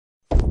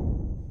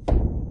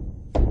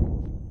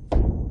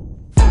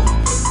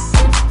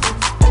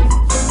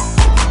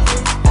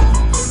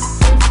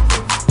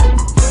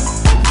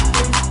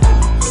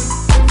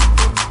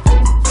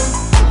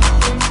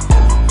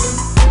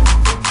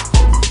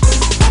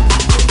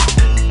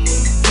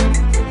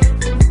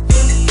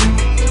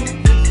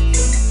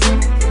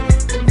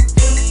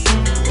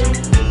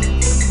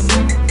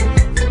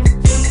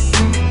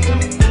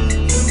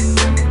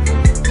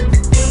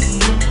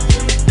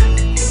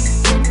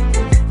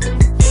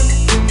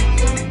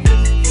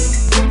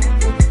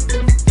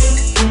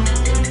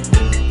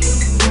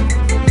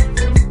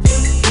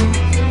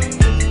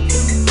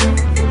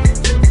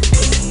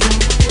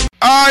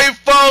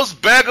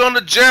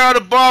JR the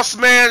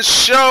Bossman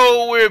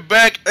Show. We're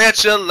back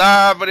at you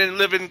live and in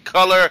living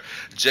color.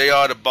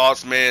 JR the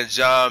Bossman,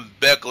 John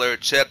Beckler.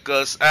 Check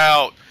us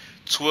out.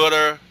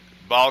 Twitter,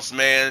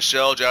 Bossman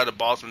Show, JR the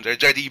Bossman,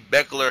 JD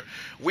Beckler.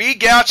 We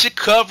got you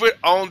covered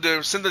on the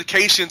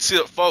syndication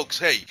tip, folks.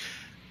 Hey,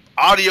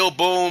 Audio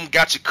Boom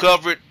got you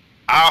covered.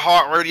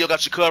 iHeartRadio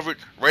got you covered.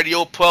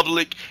 Radio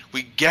Public.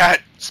 We got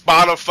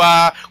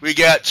Spotify. We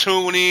got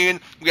TuneIn.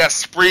 We got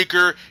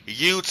Spreaker,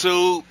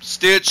 YouTube,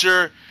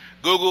 Stitcher,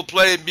 Google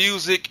Play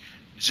Music.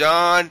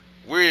 John,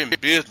 we're in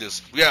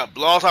business. We got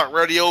Blog Talk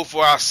Radio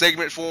for our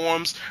segment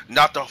forms.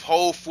 Not the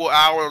whole full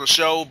hour of the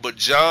show, but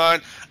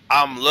John,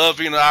 I'm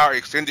loving our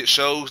extended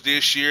shows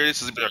this year. This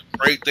has been a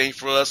great thing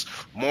for us.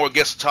 More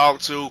guests to talk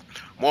to.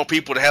 More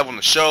people to have on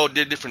the show,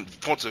 different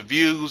points of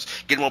views,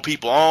 getting more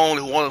people on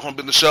who want to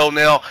be on the show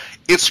now.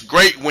 It's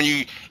great when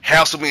you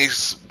have so many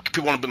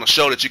people want to be on the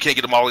show that you can't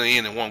get them all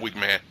in 1 week,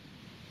 man.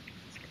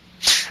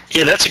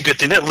 Yeah, that's a good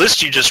thing. That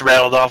list you just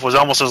rattled off was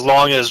almost as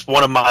long as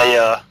one of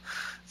my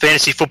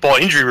fantasy football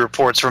injury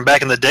reports from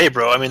back in the day,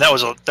 bro. I mean, that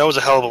was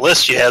a hell of a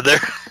list you had there.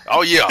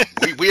 Oh yeah,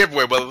 we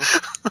everywhere, brother.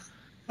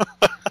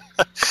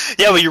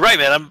 Yeah, but you're right,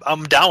 man.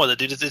 I'm down with it,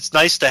 dude. It's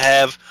nice to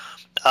have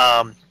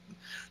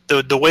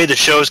the way the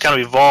show's kind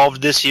of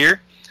evolved this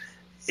year.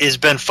 Has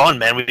been fun,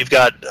 man. We've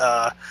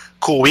got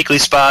cool weekly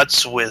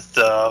spots with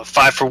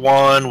 5 for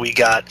 1. We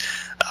got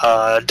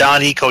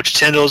Donnie, Coach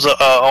Tyndall's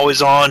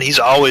always on. He's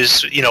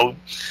always,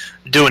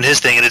 doing his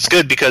thing, and it's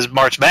good because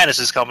March Madness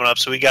is coming up,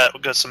 so we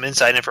got some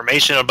inside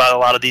information about a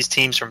lot of these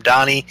teams from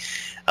Donnie.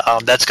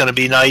 That's going to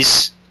be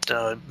nice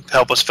to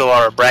help us fill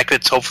our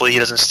brackets. Hopefully he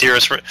doesn't steer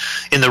us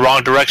in the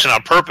wrong direction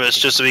on purpose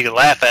just so he can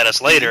laugh at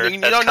us later.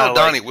 You don't know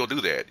Donnie will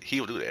do that.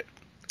 He'll do that.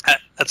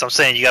 That's what I'm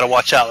saying. You got to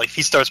watch out. Like, if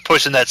he starts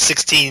pushing that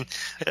 16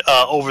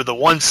 over the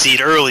 1 seed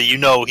early,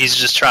 he's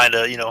just trying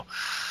to,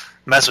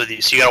 mess with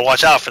you. So you got to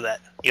watch out for that.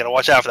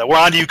 We're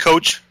on to you,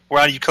 Coach.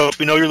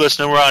 We know you're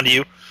listening. We're on to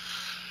you.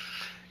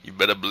 You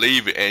better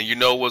believe it. And you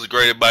know what's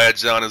great about it,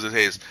 John,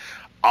 is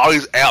all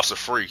these apps are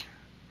free.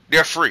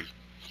 They're free.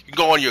 You can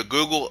go on your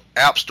Google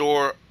App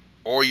Store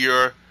or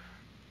your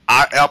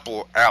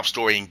Apple App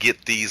Store and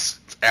get these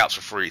apps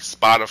for free.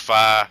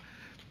 Spotify,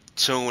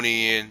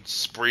 TuneIn,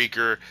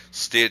 Spreaker,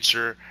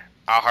 Stitcher,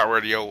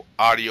 iHeartRadio,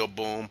 Audio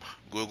Boom,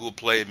 Google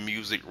Play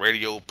Music,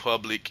 Radio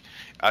Public.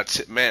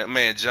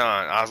 Man,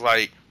 John, I was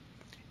like,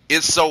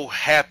 it's so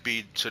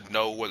happy to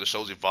know where the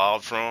show's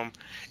evolved from,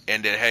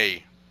 and that,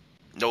 hey,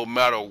 no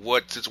matter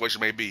what situation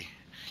may be,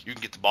 you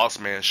can get the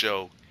Bossman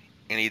Show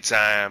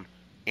anytime,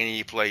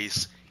 any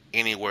place,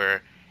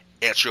 anywhere,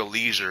 at your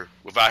leisure,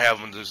 without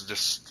having to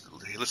just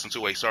listen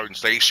to a certain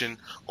station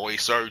or a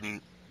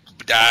certain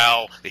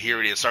dial to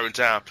hear it at a certain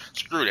time.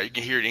 Screw that. You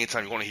can hear it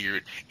anytime you want to hear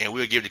it, and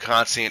we'll give the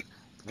content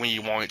when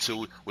you want it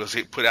to. We'll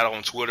put it out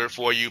on Twitter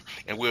for you,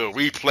 and we'll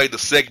replay the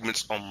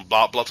segments on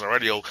Blog Talk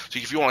Radio. So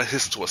if you want to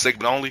listen to a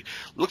segment only,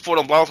 look for it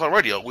on Blog Talk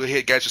Radio. We'll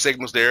get your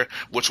segments there,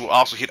 which will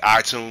also hit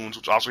iTunes,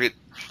 which will also hit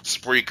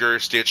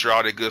Spreaker, Stitcher,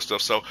 all that good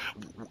stuff. So,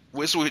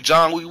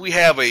 John, we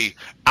have a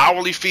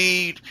hourly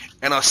feed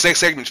and a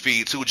segment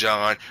feed too,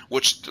 John,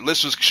 which the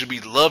listeners should be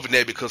loving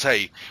that because,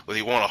 hey, whether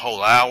you want a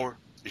whole hour,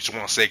 you just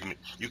want a segment,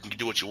 you can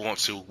do what you want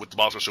to with the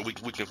Bossman Show. We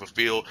can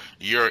fulfill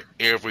your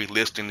every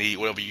listening need,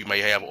 whatever you may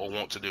have or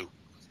want to do.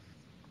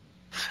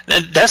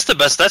 And that's the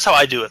best. That's how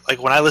I do it. Like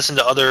when I listen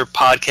to other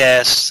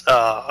podcasts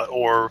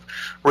or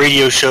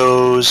radio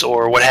shows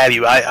or what have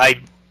you,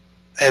 I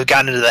have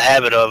gotten into the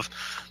habit of,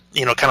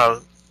 kind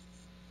of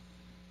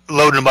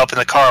loading them up in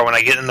the car when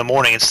I get in the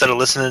morning instead of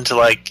listening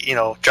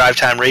to drive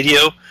time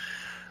radio.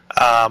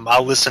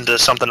 I'll listen to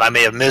something I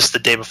may have missed the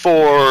day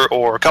before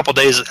or a couple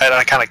days, and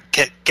I kind of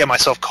get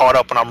myself caught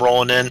up when I'm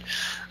rolling in,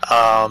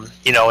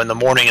 in the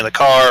morning in the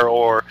car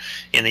or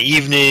in the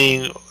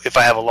evening if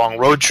I have a long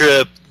road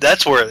trip.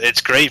 That's where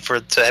it's great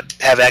to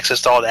have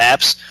access to all the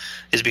apps,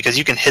 is because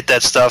you can hit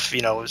that stuff,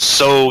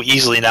 so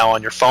easily now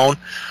on your phone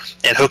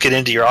and hook it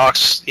into your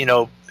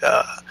aux,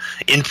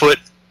 input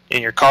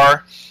in your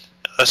car,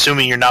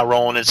 assuming you're not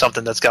rolling in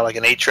something that's got like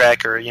an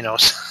 8-track or,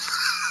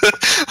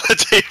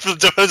 it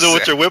depends on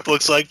what your whip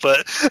looks like,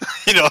 but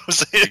you know what I'm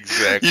saying?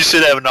 Exactly. You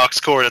should have an aux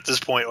cord at this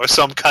point or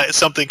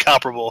something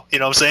comparable, you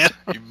know what I'm saying?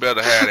 You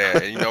better have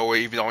that. And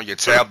even on your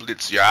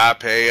tablets, your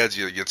iPads,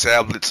 your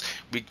tablets,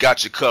 we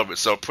got you covered.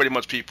 So pretty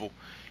much, people,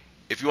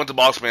 if you want the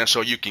Bossman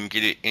Show, you can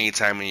get it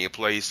anytime, any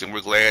place, and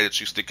we're glad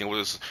that you're sticking with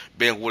us,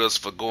 been with us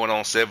for going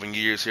on 7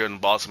 years here on the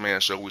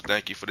Bossman Show. We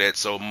thank you for that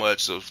so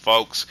much. So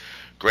folks,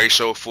 great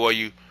show for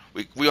you.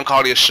 We're going to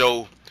call this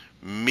show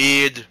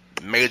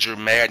Mid-Major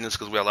Madness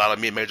because we have a lot of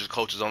mid-major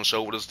coaches on the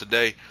show with us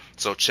today.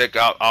 So check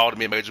out all the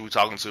mid-majors we're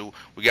talking to.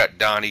 We got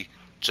Donnie,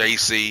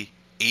 JC,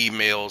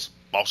 Emails,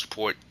 Boss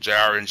Report,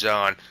 JR and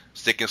John.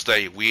 Stick and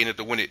stay. We in it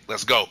to win it.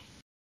 Let's go.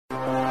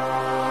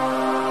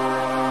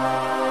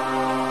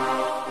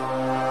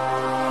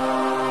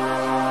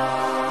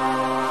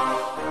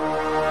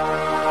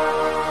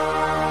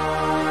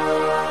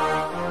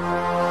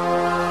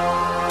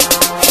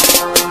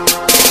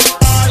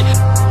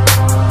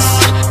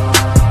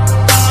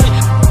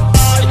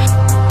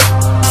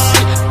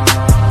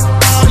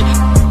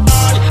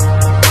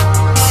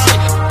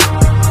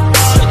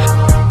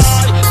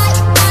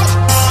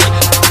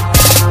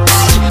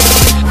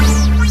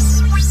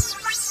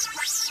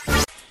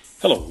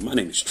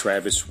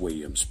 Travis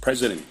Williams,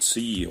 President and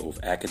CEO of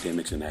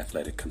Academics and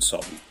Athletic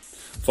Consulting,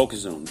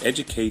 focusing on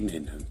educating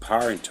and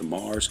empowering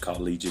tomorrow's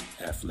collegiate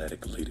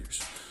athletic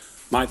leaders.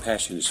 My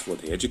passion is for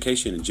the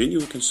education and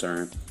genuine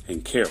concern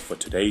and care for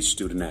today's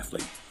student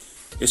athlete.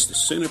 It's the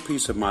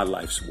centerpiece of my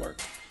life's work.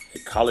 A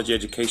college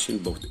education,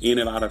 both in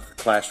and out of the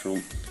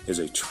classroom, is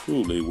a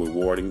truly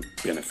rewarding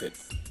benefit.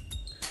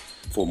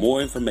 For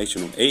more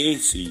information on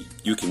AAC,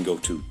 you can go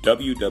to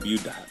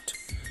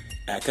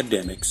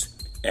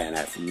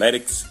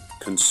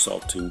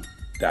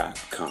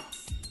www.academicsandathleticsconsulting.com.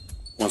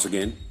 Once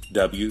again,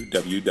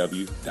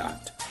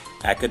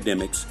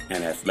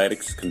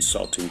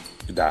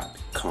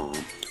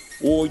 www.academicsandathleticsconsulting.com.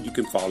 Or you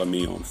can follow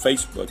me on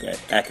Facebook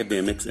at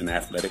Academics and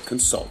Athletic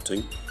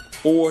Consulting,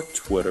 or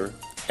Twitter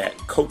at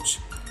Coach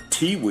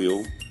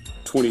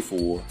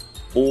TWill24,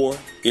 or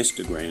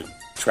Instagram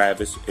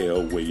Travis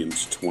L.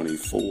 Williams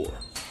 24.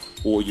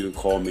 Or you can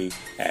call me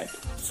at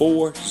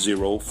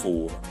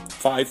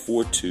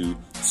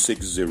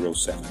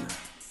 404-542-6079.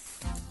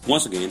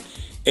 Once again,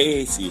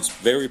 AAC is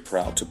very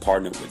proud to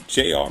partner with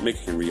J.R.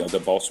 McHenry of the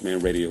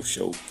Bossman Radio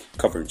Show,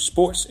 covering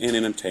sports and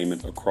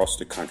entertainment across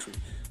the country.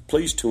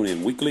 Please tune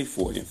in weekly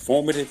for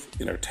informative,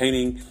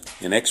 entertaining,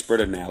 and expert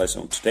analysis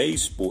on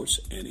today's sports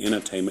and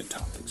entertainment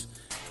topics.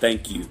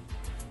 Thank you.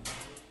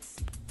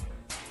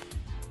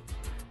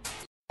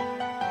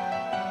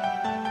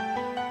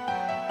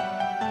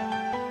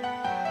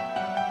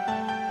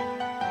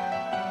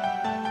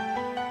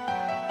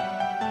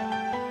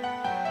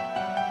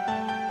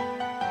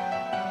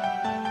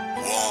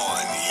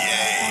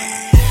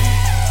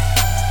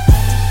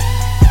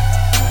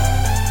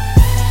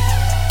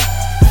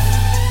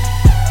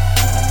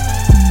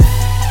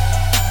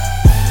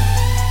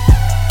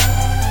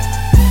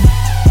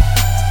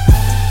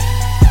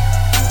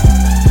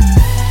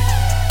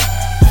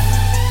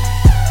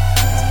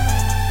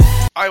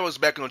 I was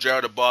back on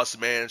Jared the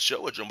Bossman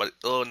Show. We're joined by the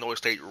Illinois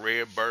State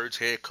Redbirds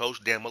head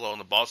coach Dan Muller on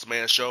the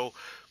Bossman Show.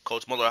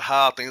 Coach Muller,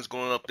 how are things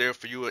going up there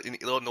for you in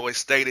Illinois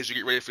State as you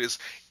get ready for this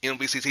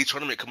MVCT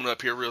tournament coming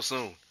up here real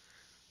soon?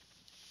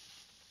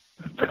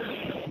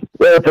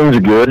 Well, things are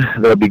good.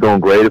 They'll be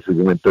going great if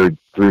we win three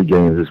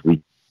games this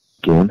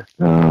weekend.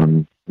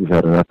 We've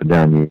had an up and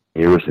down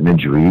year with some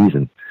injuries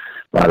and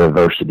a lot of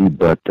adversity,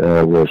 but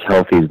we're as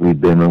healthy as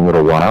we've been in a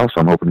little while, so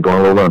I'm hoping to go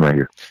on a little run right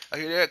here. I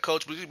hear that,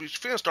 Coach. But you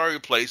finished your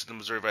place in the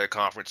Missouri Valley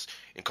Conference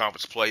in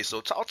conference play. So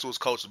talk to us,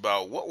 Coach,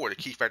 about what were the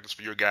key factors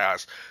for your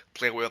guys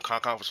playing well in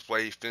conference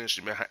play,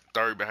 finishing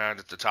third behind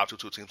the top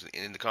two teams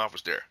in the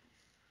conference there?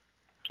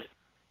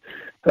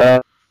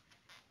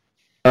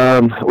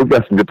 We've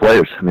got some good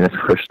players. I mean, that's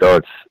where it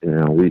starts. You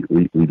know, we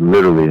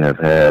literally have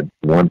had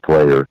one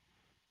player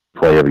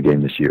play every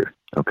game this year.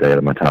 Okay, out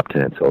of my top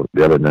 10. So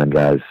the other 9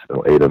 guys,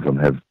 8 of them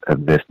have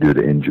missed due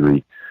to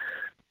injury.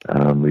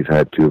 We've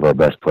had 2 of our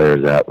best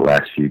players out the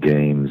last few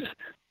games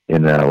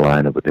in that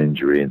lineup with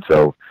injury. And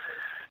so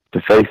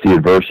to face the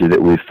adversity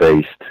that we've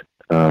faced,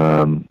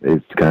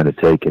 it's kind of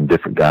taken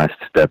different guys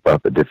to step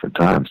up at different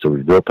times. So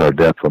we've built our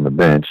depth on the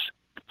bench,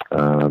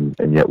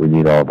 and yet we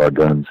need all of our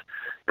guns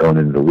going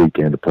into the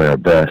weekend to play our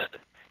best.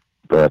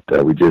 But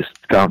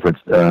conference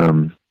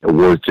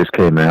awards just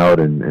came out,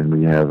 and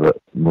we have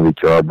Malik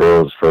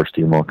Jarborough's first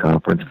team all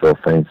conference, Phil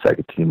Fain's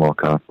second team all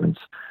conference.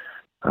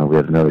 We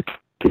have another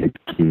kid,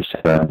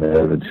 Keyshawn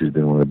Evans, who's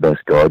been one of the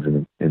best guards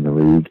in the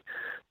league,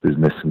 who's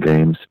missed some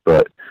games.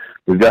 But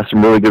we've got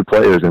some really good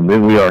players, and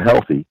when we are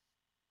healthy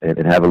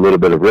and have a little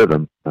bit of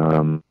rhythm,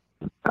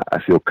 I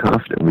feel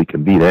confident we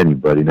can beat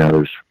anybody. Now,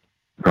 there's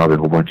probably a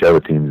whole bunch of other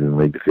teams in the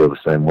league that feel the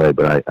same way,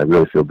 but I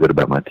really feel good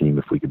about my team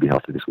if we could be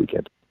healthy this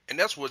weekend. And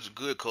that's what's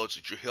good, Coach,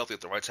 that you're healthy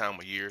at the right time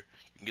of year.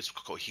 You can get some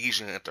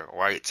cohesion at the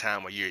right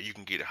time of year. You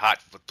can get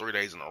hot for 3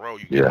 days in a row.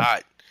 You get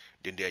hot,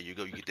 then there you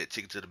go. You get that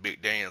ticket to the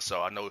big dance.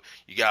 So I know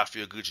you got to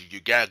feel good.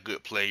 You got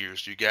good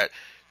players. You got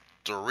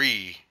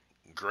 3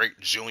 great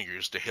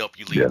juniors to help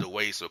you lead the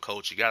way. So,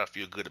 Coach, you got to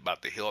feel good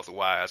about the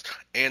health-wise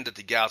and that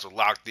the guys are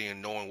locked in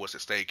knowing what's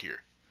at stake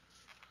here.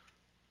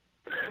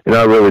 You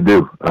know, I really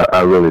do.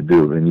 I really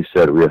do. And you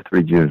said it, we have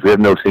 3 juniors. We have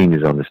no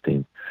seniors on this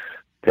team.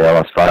 Okay, I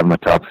lost 5 of my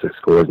top 6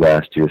 scorers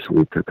last year, so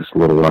it took us a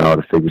little while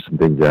to figure some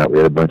things out. We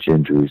had a bunch of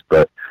injuries,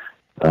 but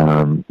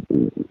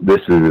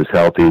this is as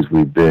healthy as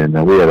we've been.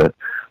 Now, we were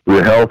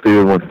healthy.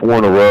 We won 4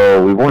 in a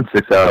row. We won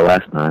 6 out of the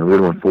last 9. We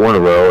won 4 in a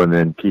row, and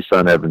then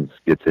Keyshawn Evans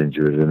gets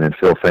injured, and then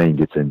Phil Fain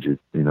gets injured.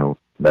 You know,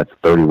 that's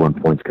 31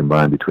 points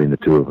combined between the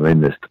 2 of them. They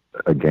missed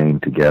a game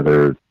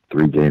together,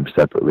 3 games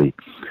separately.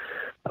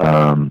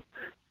 And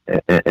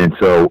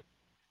so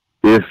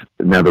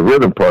now the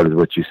rhythm part is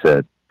what you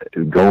said,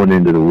 going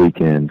into the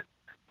weekend,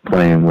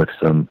 playing with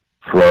some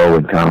flow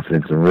and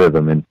confidence and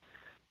rhythm. And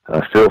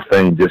Phil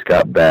Fain just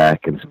got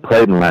back and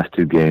played in the last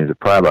 2 games at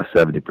probably about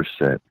 70%.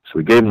 So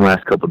we gave him the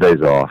last couple of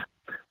days off.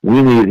 We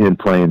needed him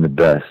playing the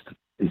best.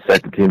 He's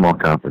second team all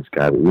conference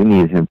guy, but we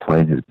needed him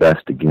playing his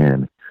best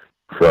again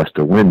for us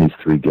to win these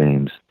 3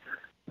 games.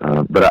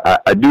 But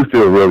I do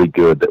feel really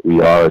good that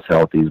we are as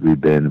healthy as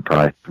we've been in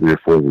probably 3 or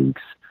 4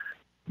 weeks.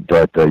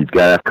 But you've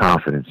got to have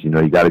confidence. You know,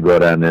 you got to go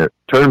down there.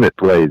 Tournament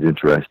play is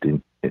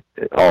interesting.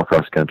 all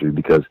across the country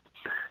because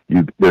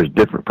there's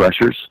different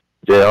pressures.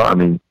 JR, I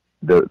mean,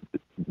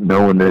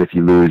 knowing that if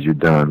you lose, you're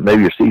done.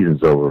 Maybe your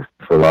season's over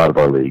for a lot of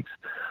our leagues,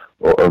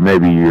 or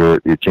maybe your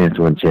chance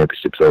to win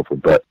championship's over.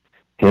 But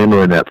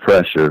handling that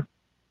pressure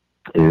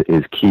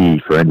is key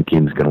for any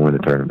team that's going to win the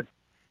tournament.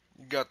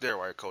 You got that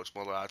right, Coach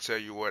Muller. I tell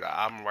you what,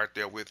 I'm right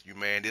there with you,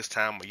 man. This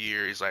time of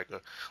year is like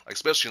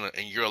especially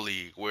in your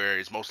league, where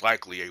it's most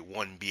likely a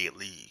one bid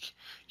league.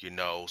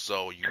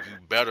 So you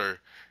better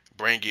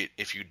bring it.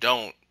 If you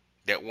don't,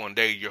 that one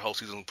day your whole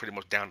season is pretty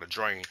much down the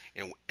drain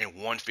in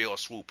one fell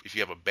swoop if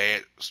you have a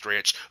bad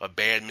stretch, a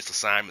bad missed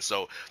assignment.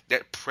 So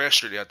that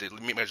pressure at the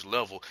mid-major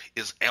level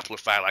is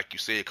amplified, like you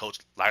said, Coach,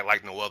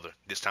 like no other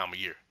this time of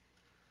year.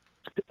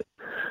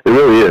 It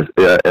really is.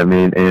 Yeah, I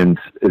mean, and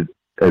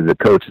as a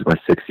coach, it's my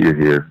 6th year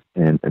here,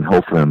 and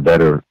hopefully I'm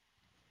better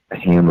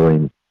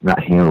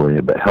not handling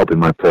it, but helping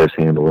my players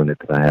handling it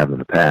than I have in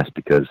the past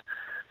because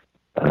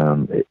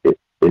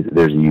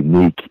there's a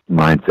unique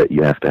mindset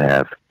you have to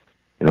have.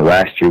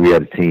 Last year we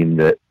had a team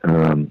that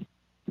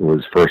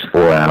was first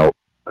 4 out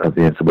of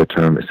the NCAA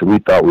tournament, so we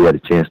thought we had a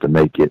chance to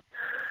make it.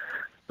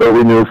 But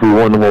we knew if we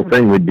won the whole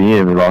thing, we'd be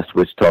in. We lost to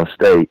Wichita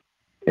State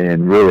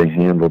and really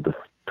handled the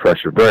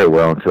pressure very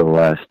well until the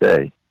last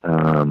day.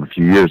 A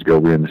few years ago,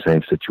 we were in the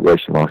same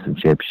situation, lost in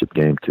the championship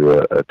game to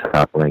a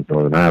top-ranked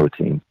Northern Iowa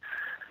team.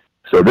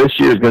 So this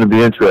year is going to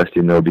be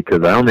interesting, though,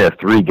 because I only have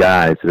 3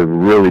 guys that have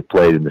really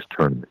played in this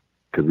tournament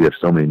because we have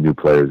so many new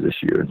players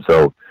this year. And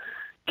so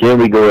can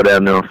we go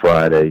down there on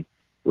Friday,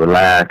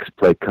 relax,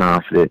 play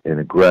confident and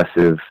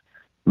aggressive,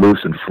 loose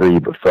and free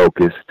but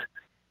focused?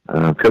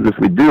 Because if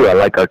we do, I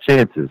like our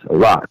chances a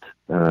lot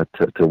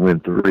to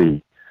win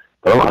 3.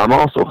 But I'm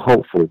also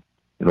hopeful.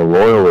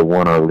 Loyola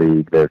won our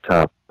league. They're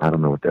top, I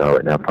don't know what they are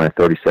right now,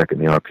 probably 32nd in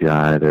the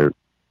RPI. They're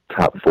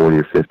top 40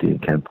 or 50 in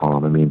Ken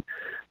Palm. I mean,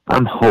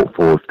 I'm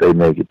hopeful if they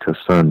make it to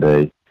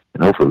Sunday,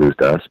 and hopefully lose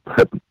to us,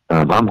 but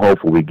I'm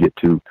hopeful we get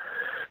two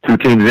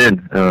teams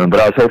in. But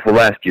I was hopeful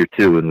last year,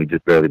 too, and we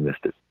just barely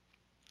missed it.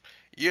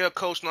 Yeah,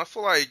 Coach, and I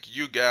feel like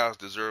you guys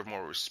deserve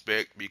more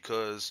respect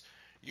because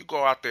you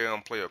go out there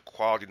and play a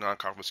quality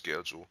non-conference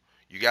schedule.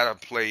 You got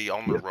to play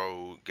on the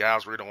road.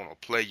 Guys really don't want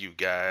to play you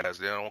guys.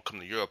 They don't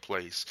come to your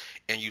place.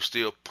 And you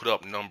still put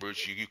up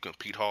numbers. You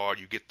compete hard.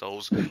 You get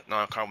those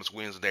non-conference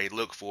wins that they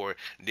look for.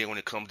 And then when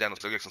it comes down to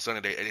Selection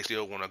Sunday, they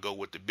still want to go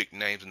with the big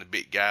names and the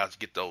big guys to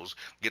get those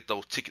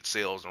ticket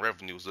sales and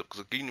revenues up.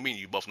 Because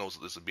you both know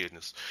it's a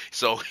business.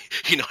 So,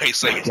 they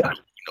say it's not.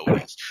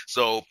 This.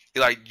 So,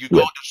 you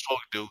go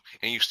do,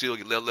 and you still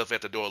get left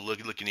at the door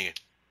looking in.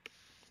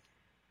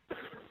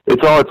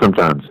 It's hard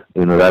sometimes.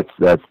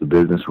 That's the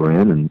business we're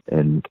in,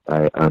 and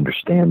I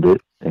understand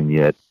it, and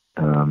yet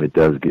it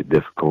does get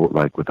difficult,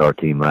 like with our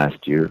team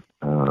last year,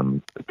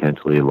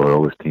 potentially a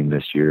Loyola's team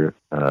this year,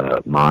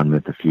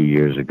 Monmouth a few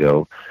years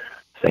ago,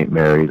 St.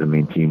 Mary's. I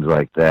mean, teams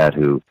like that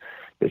who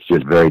it's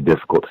just very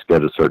difficult to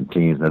schedule certain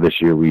teams. Now,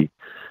 this year we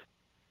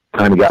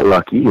kind of got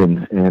lucky,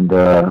 and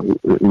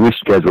we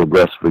schedule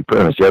aggressively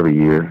pretty much every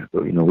year.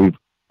 But,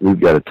 we've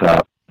got a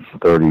top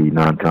 30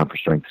 non-conference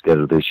strength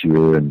schedule this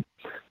year, and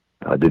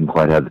didn't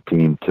quite have the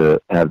team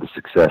to have the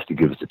success to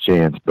give us a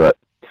chance, but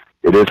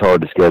it is hard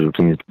to schedule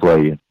teams to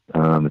play you.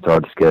 It's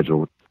hard to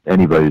schedule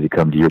anybody to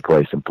come to your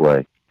place and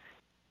play.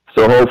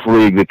 So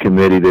hopefully the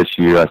committee this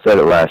year, I said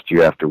it last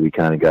year after we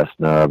kind of got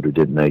snubbed or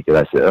didn't make it,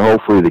 I said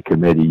hopefully the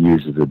committee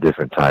uses a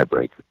different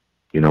tiebreaker.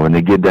 When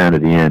they get down to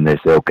the end, they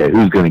say, okay,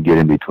 who's going to get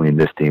in between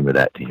this team or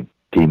that team?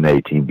 Team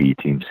A, Team B,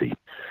 Team C.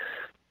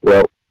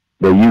 Well,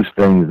 they use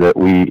things that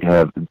we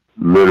have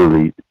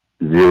literally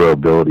zero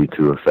ability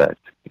to affect.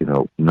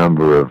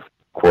 Number of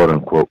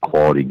quote-unquote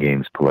quality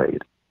games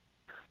played.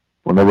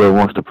 Well, nobody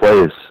wants to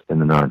play us in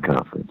the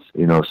non-conference,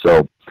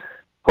 so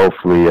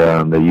hopefully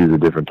they use a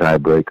different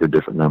tiebreaker,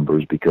 different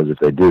numbers, because if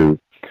they do,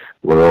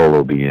 Loyola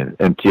will be in.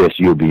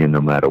 MTSU will be in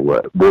no matter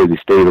what. Boise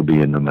State will be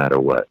in no matter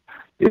what.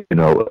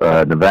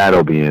 Nevada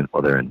will be in.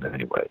 Well, they're in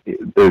anyway.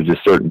 There's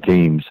just certain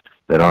teams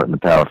that aren't in the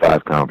Power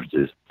 5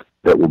 conferences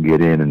that will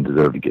get in and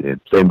deserve to get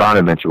in. St.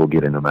 Bonaventure will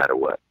get in no matter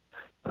what.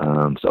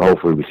 So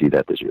hopefully we see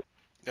that this year.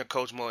 Yeah,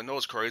 Coach Muller,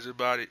 what's crazy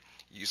about it?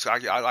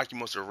 I like you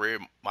must have read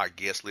my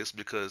guest list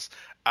because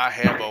I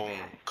have on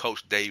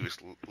Coach Davis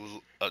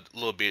a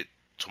little bit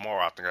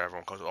tomorrow. I think I have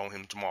on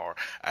him tomorrow.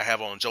 I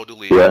have on Joe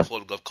Dooley,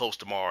 Florida Gulf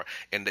Coast tomorrow,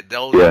 and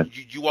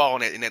you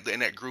all in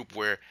that group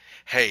where,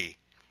 hey,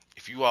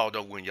 if you all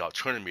don't win y'all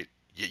tournament,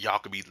 y'all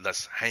could be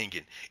less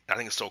hanging. I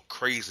think it's so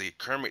crazy.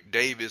 Kermit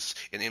Davis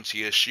and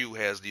MTSU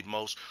has the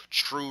most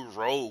true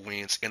road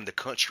wins in the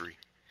country,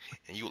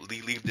 and you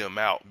leave them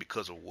out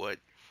because of what?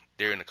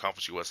 They're in the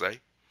Conference USA,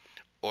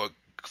 or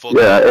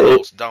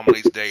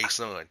dominates their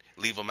son.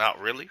 Leave them out,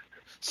 really?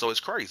 So it's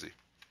crazy.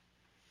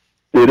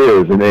 It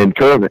is, and then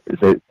Kermit,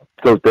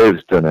 Coach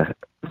Davis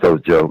so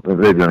is Joe.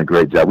 They've done a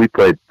great job. We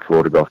played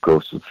Florida Gulf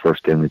Coast. It was the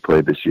first game we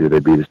played this year. They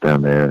beat us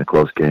down there in a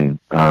close game.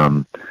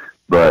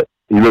 But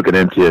you look at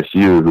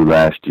MTSU, who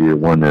last year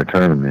won their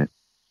tournament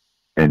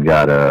and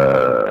got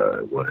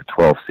a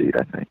 12 seed,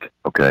 I think.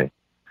 Okay.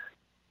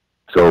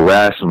 So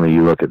rationally,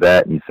 you look at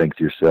that and you think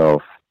to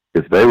yourself,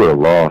 if they would have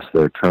lost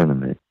their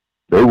tournament,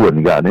 they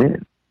wouldn't have gotten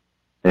in.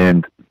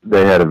 And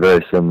they had a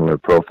very similar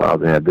profile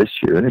they had this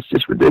year, and it's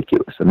just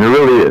ridiculous. And it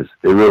really is.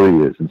 It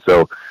really is. And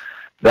so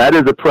that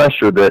is a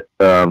pressure that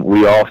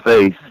we all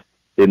face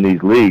in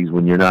these leagues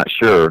when you're not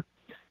sure.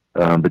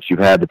 But you've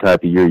had the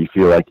type of year you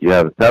feel like you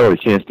have not only a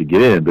chance to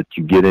get in, but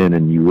you get in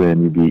and you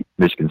win, you beat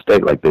Michigan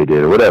State like they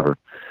did or whatever.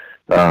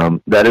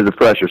 That is a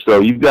pressure.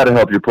 So you've got to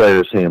help your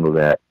players handle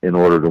that in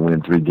order to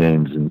win 3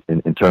 games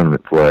in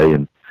tournament play.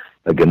 And,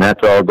 again,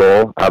 that's our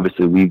goal.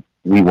 Obviously,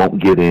 we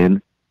won't get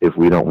in if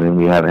we don't win.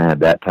 We haven't had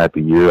that type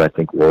of year. I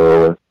think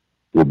Loyola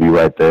will be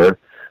right there.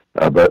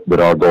 But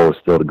our goal is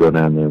still to go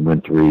down there and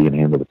win 3 and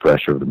handle the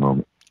pressure of the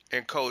moment.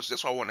 And, Coach,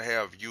 that's why I want to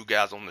have you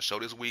guys on the show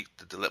this week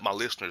to let my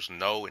listeners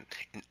know and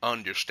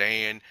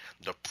understand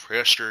the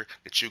pressure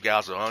that you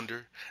guys are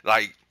under.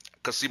 Like,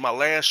 because, see, my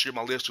last year,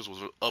 my listeners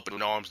was up in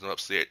arms and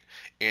upset,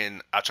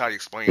 and I tried to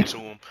explain to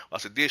them. I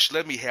said, Dish,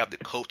 let me have the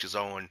coaches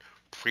on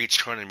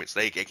pre-tournaments.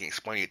 They can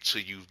explain it to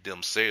you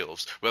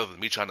themselves rather than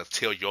me trying to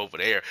tell you over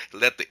there.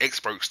 Let the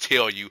experts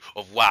tell you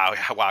of why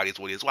it is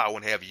what it is. Why I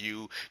want to have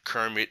you,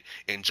 Kermit,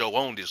 and Joe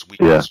on this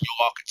week. Yeah. So you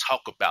all can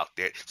talk about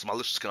that so my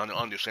listeners can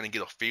understand and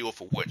get a feel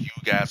for what you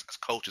guys as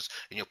coaches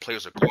and your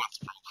players are going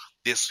through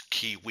this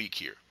key week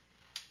here.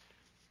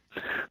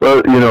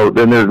 Well,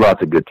 then there's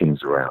lots of good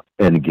teams around.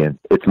 And again,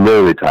 it's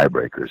literally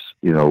tiebreakers.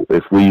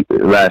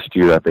 Last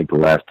year, I think the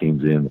last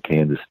teams in,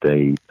 Kansas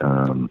State,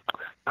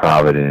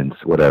 Providence,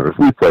 whatever, if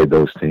we played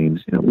those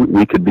teams,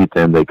 we could beat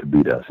them, they could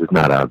beat us. It's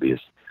not obvious.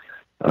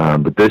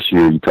 But this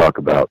year, you talk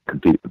about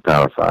competing with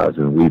Power Fives,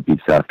 and we beat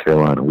South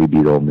Carolina, we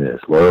beat Ole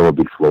Miss, Loyola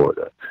beat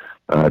Florida,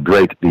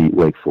 Drake beat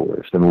Wake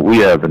Forest. I mean, we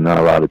have not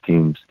a lot of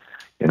teams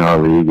in our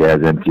league, as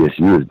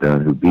MTSU has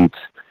done, who beats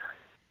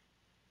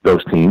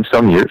those teams.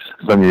 Some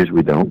years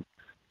we don't.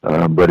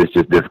 But it's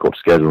just difficult to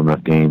schedule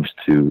enough games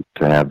to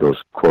have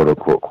those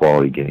quote-unquote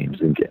quality games.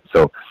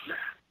 So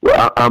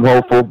well, I'm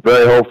hopeful,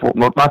 very hopeful.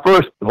 My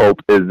first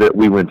hope is that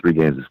we win 3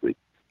 games this week.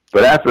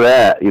 But after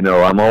that,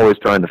 I'm always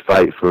trying to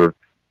fight for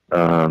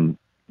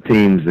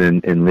teams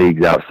in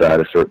leagues outside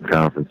of certain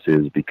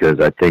conferences because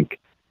I think,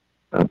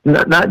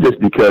 not just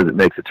because it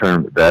makes the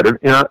tournament better,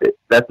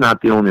 that's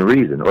not the only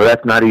reason, or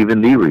that's not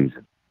even the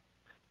reason.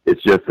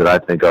 It's just that I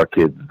think our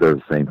kids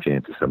deserve the same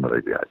chance as some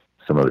other guys,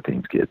 some other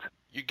teams' kids.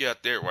 You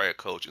got that right,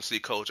 Coach. And see,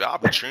 Coach, I'll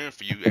be cheering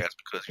for you guys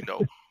because,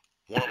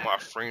 one of my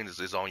friends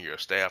is on your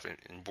staff,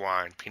 and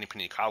Brian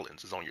Penny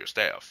Collins is on your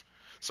staff.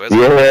 So that's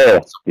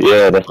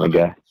my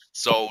guy.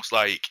 So it's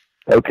like,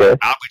 okay,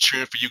 I'll be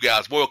cheering for you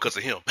guys more because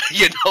of him,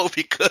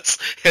 because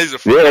he's a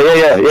friend.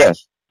 Yeah.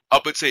 I'm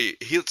going to tell you,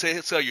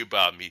 he'll tell you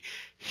about me.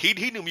 He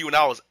knew me when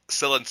I was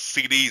selling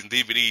CDs and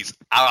DVDs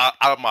out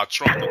of my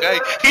trunk, okay?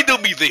 He knew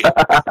me then.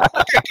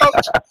 Okay,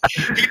 Coach?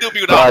 He knew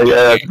me when I was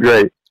that's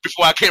great.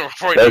 Before I came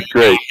from That's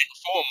great.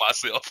 inform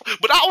myself.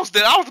 But I was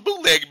the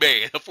bootleg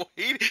man.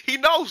 He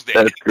knows that.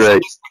 That's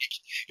great.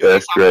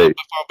 That's great.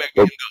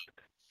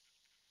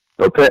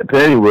 Well,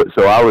 Penny was,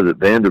 so I was at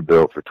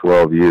Vanderbilt for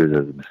 12 years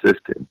as an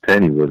assistant.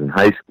 Penny was in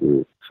high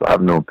school. So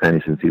I've known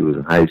Penny since he was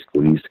in high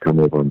school. He used to come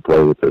over and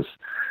play with us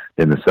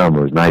in the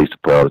summers, and I used to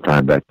play all the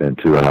time back then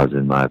too. I was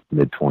in my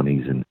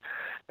mid-20s, and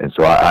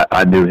so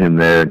I knew him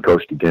there and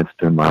coached against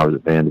him. I was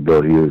at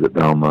Vanderbilt, he was at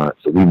Belmont,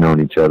 so we've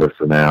known each other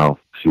for now,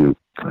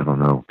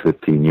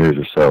 15 years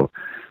or so,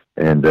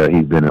 and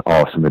he's been an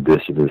awesome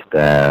addition to the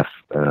staff,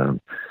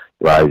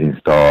 rising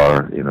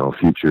star,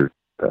 future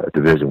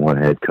Division I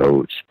head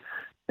coach,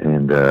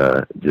 and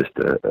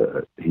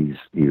he's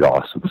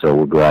awesome. So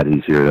we're glad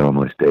he's here at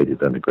Illinois State. He's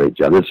done a great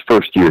job. This is his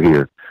first year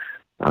here,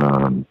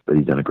 but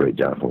he's done a great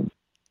job for him.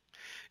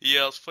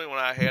 Yeah, it was funny when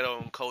I had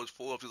on Coach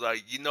Forbes. He's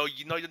like,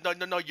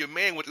 your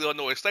man with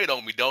Illinois State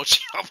on me, don't you?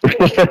 I'm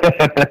like,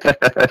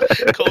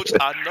 Coach,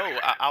 I know.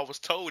 I was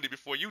told it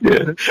before you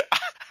did.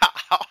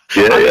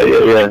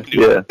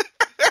 Yeah.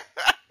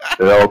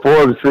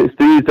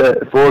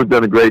 Forbes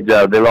done a great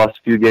job. They lost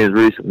a few games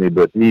recently,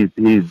 but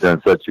he's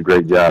done such a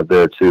great job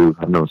there too.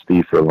 I've known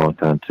Steve for a long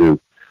time too.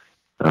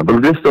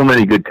 But there's so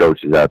many good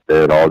coaches out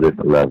there at all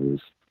different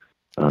levels.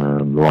 The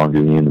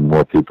longer you're in, the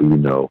more people you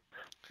know.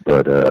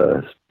 But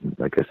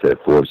like I said,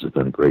 Forbes has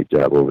done a great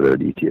job over there at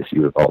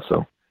ETSU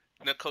also.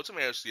 Now, Coach, let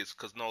me ask you this,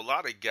 because a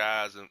lot of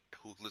guys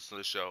who listen to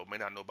the show may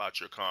not know about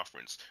your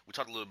conference. We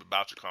talked a little bit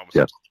about your conference.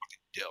 Yep. We talked about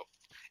the depth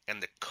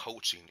and the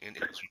coaching in the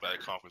Valley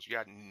Conference. You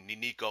got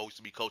Nico used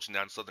to be coaching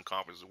down in the Southern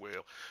Conference as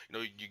well.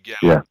 You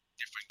got different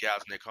guys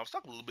in that conference.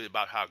 Talk a little bit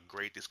about how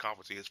great this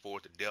conference is for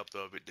it, the depth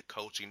of it, the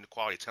coaching, the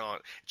quality of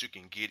talent that you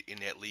can get in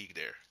that league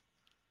there.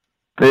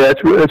 Yeah,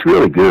 it's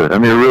really good. I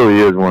mean, it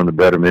really is one of the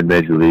better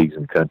mid-major leagues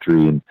in the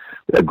country, and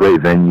we have great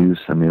venues.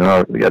 I mean,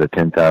 we got a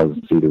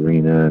 10,000-seat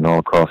arena, and all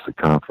across the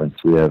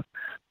conference we have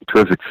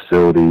terrific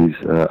facilities,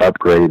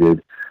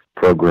 upgraded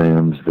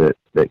programs that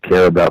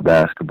care about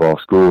basketball,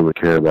 schools that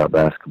care about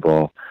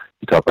basketball.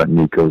 You talk about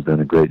Nico's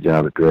done a great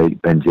job at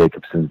Drake. Ben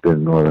Jacobson's been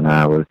in Northern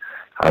Iowa,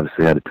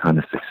 obviously had a ton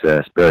of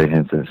success. Barry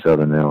Henson at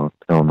Southern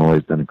Illinois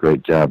has done a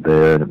great job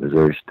there, and at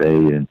Missouri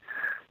State, and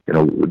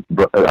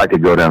I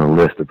could go down a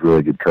list of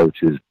really good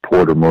coaches.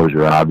 Porter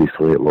Mosier,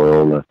 obviously, at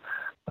Loyola.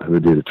 who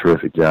did a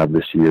terrific job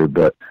this year.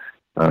 But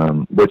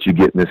what you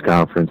get in this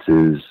conference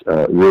is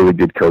really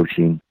good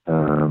coaching,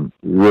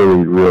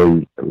 really,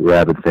 really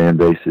rabid fan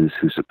bases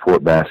who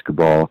support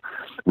basketball.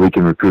 We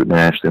can recruit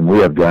nationally. We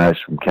have guys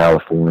from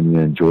California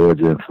and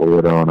Georgia and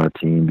Florida on our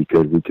team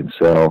because we can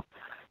sell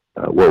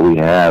what we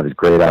have is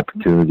great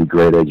opportunity,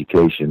 great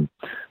education.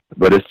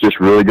 But it's just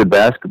really good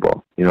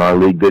basketball. You know, our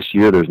league this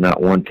year, there's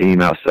not one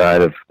team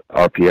outside of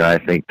RPI, I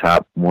think,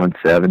 top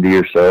 170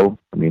 or so.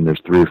 I mean,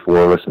 there's 3 or 4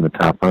 of us in the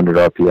top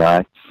 100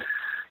 RPI.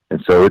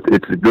 And so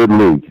it's a good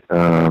league,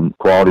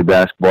 quality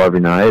basketball every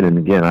night. And,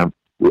 again, I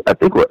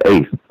think we're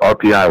 8th.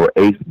 RPI, we're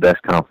 8th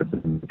best conference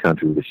in the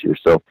country this year.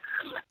 So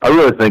I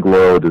really think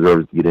Loyola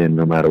deserves to get in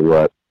no matter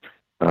what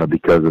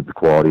because of the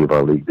quality of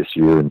our league this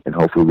year. And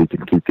hopefully we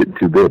can keep getting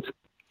 2 bids.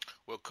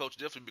 Well, Coach,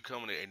 definitely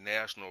becoming a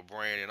national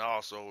brand. And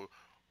also,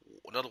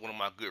 another one of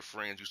my good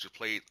friends used to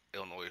play at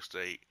Illinois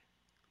State,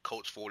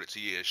 Coach Ford at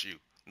TSU.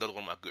 Another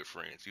one of my good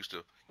friends used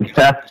to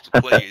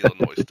play at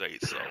Illinois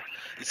State.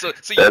 So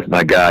that's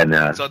my guy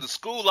now. So the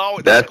school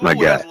always. That's my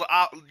guy.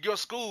 Your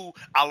school,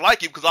 I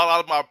like it because a lot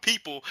of my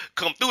people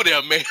come through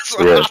there, man.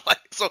 So, yeah.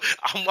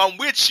 I'm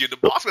with you. The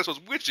Bossman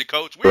was with you,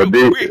 Coach. We're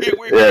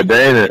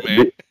Dana.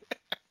 Man.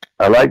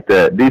 I like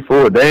that. D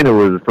Ford, Dana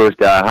was the first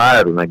guy I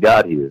hired when I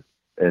got here.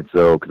 And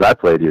so, because I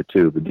played here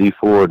too, but D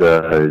Ford,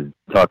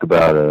 talk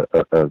about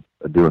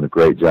doing a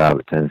great job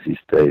at Tennessee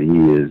State.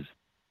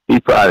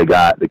 He's probably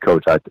the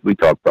coach. We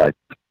talk probably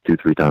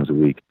 2-3 times a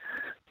week,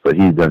 but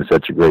he's done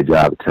such a great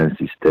job at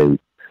Tennessee State,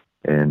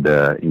 and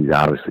he's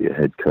obviously a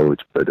head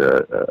coach, but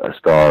a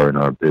star in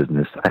our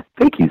business. I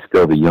think he's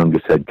still the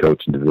youngest head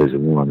coach in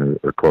Division I,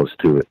 or close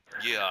to it.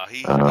 Yeah,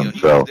 he's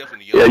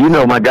definitely young. Yeah, you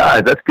know my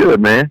guys. That's good,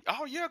 man.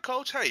 Oh yeah,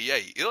 Coach. Hey,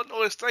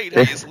 Illinois State.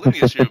 Hey, it's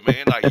lineage here,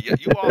 man. Like you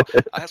all.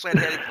 That's why I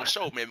had it for the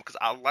show, man, because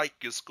I like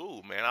your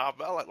school, man. I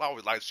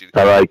always like you.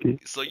 I like it.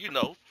 So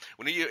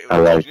when this is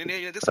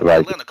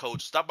like Atlanta,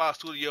 Coach. Stop by the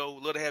studio.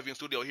 Love to have you in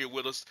studio here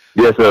with us.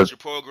 Yes, sir. Your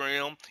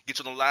program. Get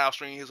you on the live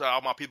stream. Here's how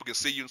all my people can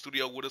see you in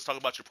studio with us. Talk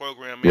about your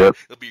program, man. Yep.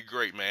 It'll be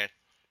great, man.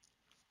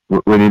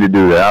 We need to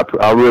do that.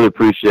 I really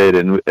appreciate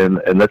it, and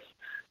let's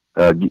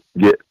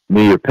get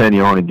me or Penny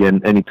on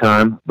again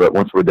anytime. But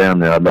once we're down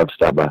there, I'd love to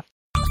stop by.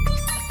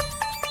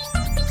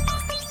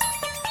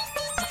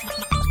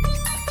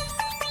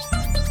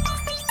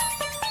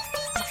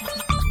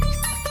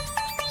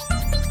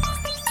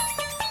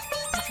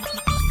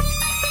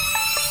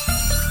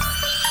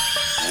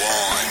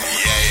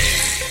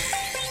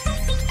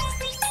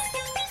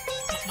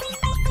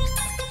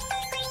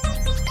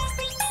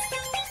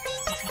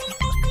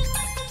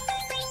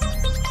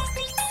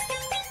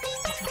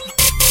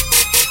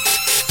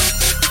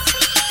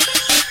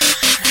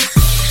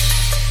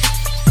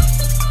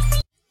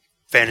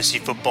 Fantasy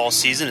football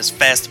season is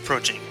fast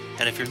approaching,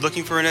 and if you're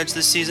looking for an edge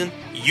this season,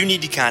 you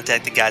need to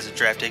contact the guys at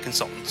Draft Day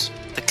Consultants.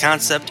 The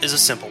concept is a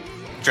simple one.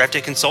 Draft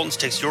Day Consultants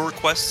takes your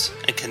requests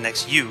and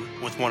connects you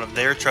with one of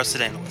their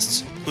trusted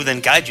analysts, who then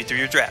guide you through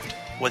your draft.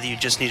 Whether you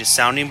just need a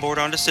sounding board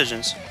on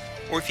decisions,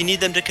 or if you need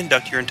them to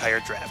conduct your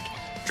entire draft,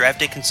 Draft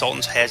Day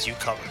Consultants has you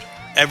covered.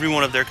 Every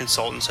one of their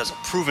consultants has a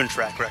proven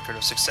track record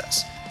of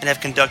success, and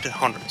have conducted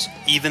hundreds,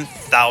 even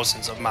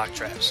thousands of mock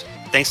drafts.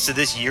 Thanks to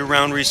this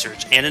year-round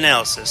research and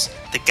analysis,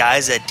 the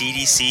guys at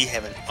DDC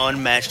have an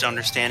unmatched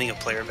understanding of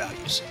player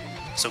values.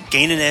 So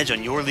gain an edge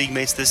on your league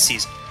mates this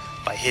season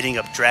by hitting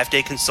up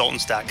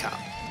draftdayconsultants.com.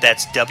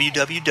 That's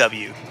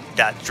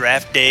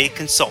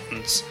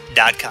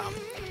www.draftdayconsultants.com.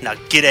 Now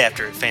get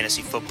after it,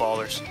 fantasy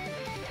footballers.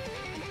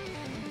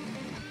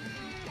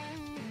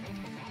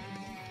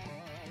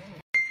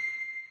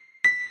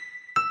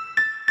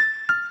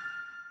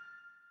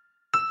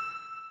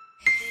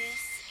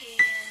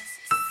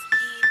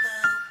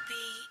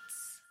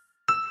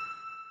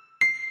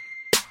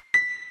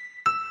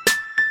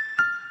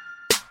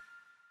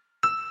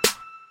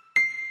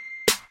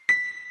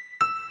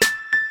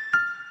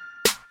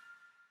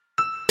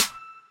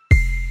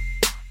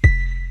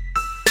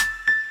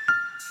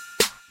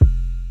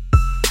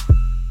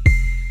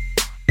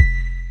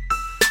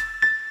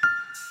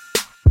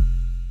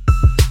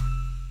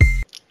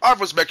 All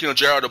right, back here on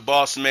Gerald the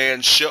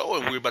Bossman Show,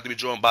 and we're about to be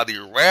joined by the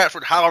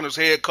Radford Highlanders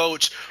head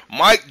coach,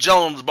 Mike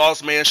Jones,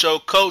 Bossman Show.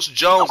 Coach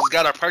Jones has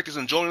got our practice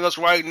and joining us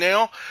right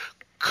now.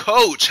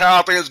 Coach, how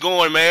are things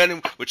going,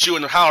 man, with you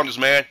and the Highlanders,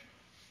 man?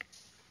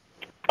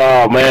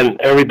 Oh, man,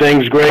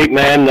 everything's great,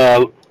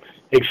 man.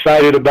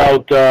 Excited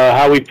about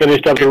how we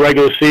finished up the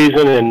regular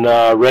season and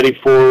ready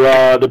for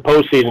the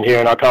postseason here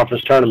in our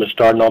conference tournament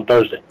starting on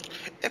Thursday.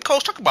 And,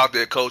 Coach, talk about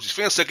that, Coach. You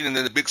finished second in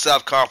the Big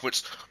South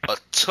Conference, a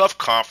tough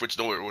conference,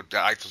 with the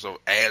likes of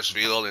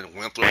Asheville and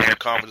Winthrop in the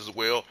conference as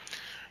well.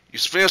 You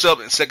finished up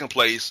in second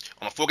place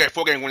on a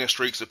four-game winning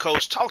streak. So,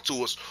 Coach, talk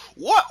to us.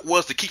 What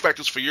was the key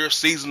factors for your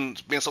season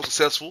being so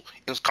successful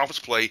in conference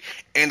play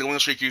and the winning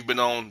streak you've been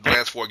on the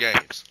last 4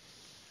 games?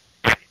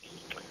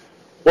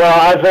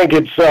 Well, I think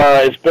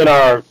it's been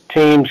our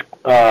team's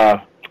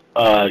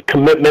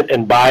commitment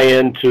and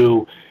buy-in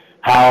to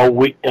how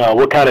we,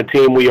 what kind of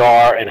team we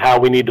are and how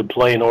we need to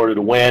play in order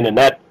to win. And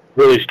that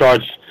really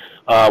starts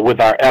with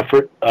our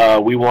effort.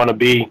 We want to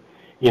be,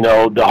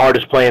 the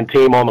hardest playing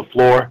team on the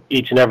floor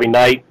each and every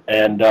night.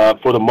 And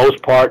for the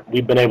most part,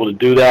 we've been able to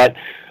do that.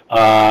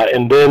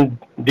 And then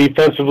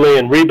defensively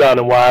and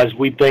rebounding-wise,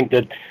 we think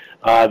that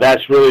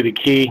that's really the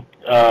key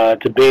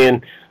to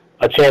being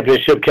a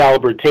championship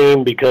caliber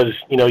team, because,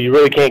 you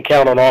really can't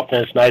count on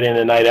offense night in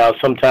and night out.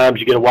 Sometimes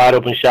you get a wide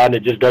open shot and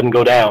it just doesn't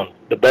go down.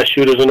 The best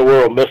shooters in the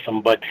world miss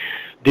them. But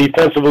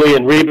defensively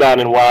and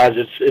rebounding-wise,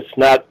 it's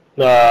not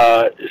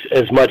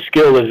as much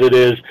skill as it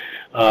is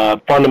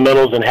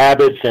fundamentals and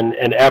habits and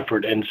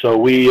effort. And so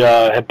we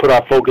have put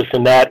our focus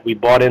in that. We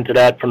bought into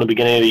that from the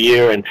beginning of the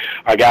year, and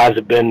our guys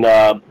have been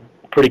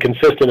pretty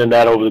consistent in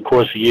that over the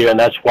course of the year, and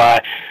that's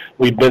why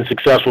we've been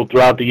successful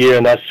throughout the year,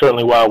 and that's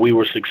certainly why we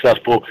were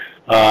successful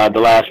the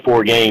last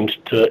 4 games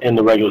to end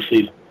the regular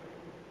season.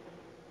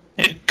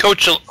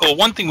 Coach,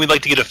 one thing we'd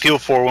like to get a feel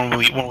for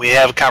when we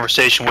have a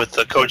conversation with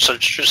a coach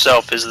such as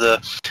yourself is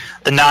the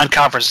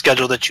non-conference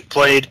schedule that you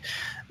played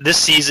this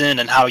season,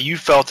 and how you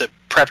felt it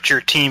prepped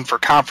your team for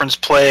conference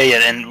play,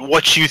 and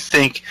what you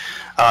think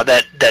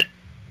that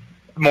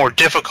more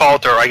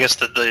difficult, or I guess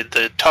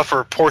the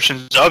tougher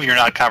portions of your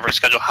non-conference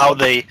schedule, how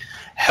they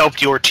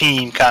helped your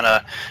team kind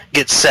of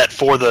get set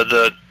for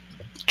the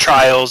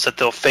trials that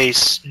they'll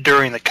face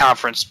during the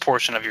conference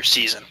portion of your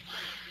season.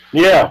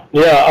 Yeah.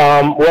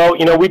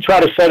 Well, we try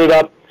to set it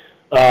up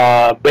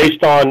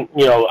based on,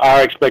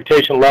 our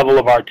expectation level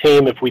of our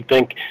team. If we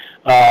think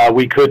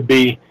we could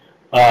be,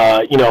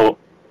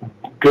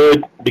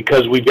 good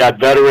because we've got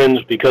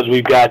veterans, because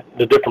we've got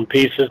the different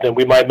pieces, then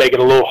we might make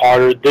it a little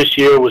harder. This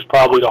year was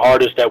probably the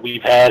hardest that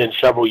we've had in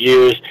several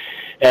years.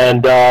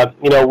 And,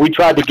 we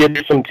tried to get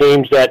some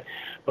teams that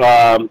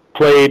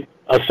played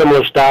a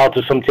similar style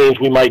to some teams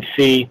we might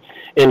see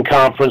in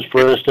conference.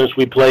 For instance,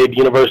 we played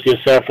University of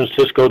San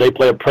Francisco. They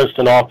play a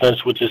Princeton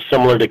offense, which is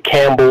similar to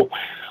Campbell.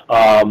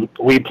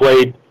 We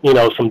played,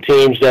 some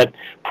teams that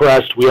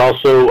pressed. We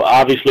also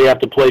obviously have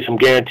to play some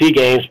guarantee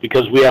games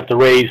because we have to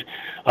raise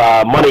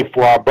money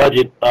for our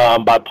budget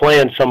by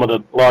playing some of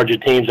the larger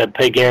teams that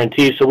pay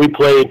guarantees. So we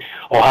played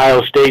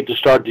Ohio State to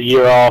start the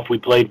year off. We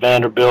played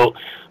Vanderbilt.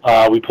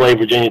 We played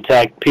Virginia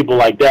Tech, people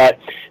like that.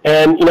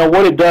 And,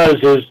 what it does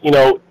is,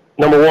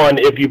 number one,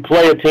 if you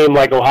play a team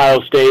like Ohio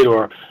State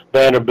or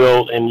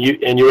Vanderbilt and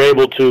you're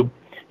able to,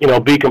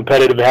 be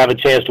competitive and have a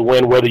chance to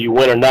win, whether you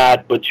win or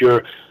not, but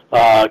you're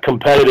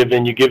competitive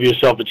and you give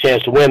yourself a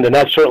chance to win, then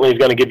that certainly is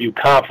going to give you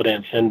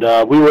confidence. And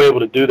we were able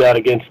to do that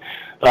against,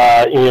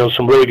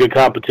 some really good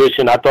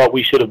competition. I thought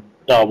we should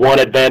have won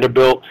at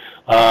Vanderbilt.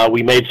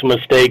 We made some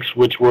mistakes,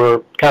 which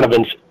were kind of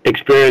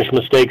experienced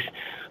mistakes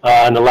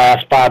in the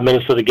last 5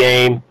 minutes of the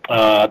game.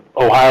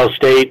 Ohio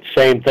State,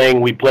 same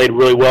thing. We played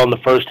really well in the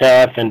first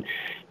half, and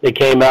they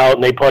came out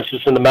and they punched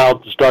us in the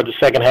mouth to start the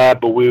second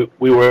half, but we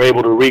were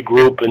able to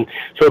regroup. And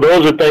so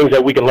those are things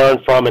that we can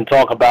learn from and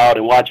talk about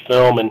and watch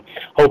film, and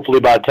hopefully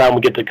by the time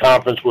we get to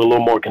conference, we're a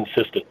little more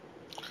consistent.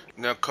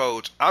 Now,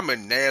 Coach, I'm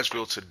in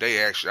Nashville today,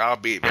 actually. I'll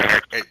be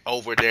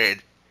over there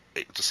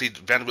to see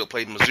Vanderbilt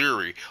play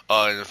Missouri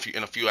in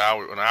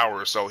an hour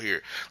or so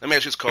here. Let me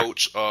ask you this,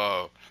 Coach.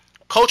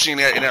 Coaching in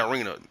that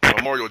arena,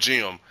 Memorial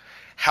Gym,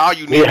 how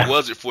unique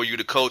was it for you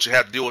to coach and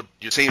have to deal with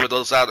your team on the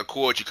other side of the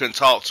court? You couldn't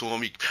talk to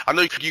them. I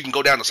know you can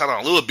go down the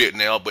sideline a little bit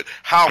now, but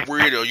how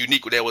weird or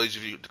unique was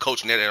that to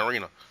coach in that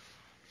arena?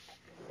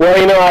 Well,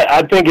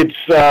 I think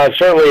it's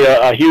certainly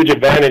a huge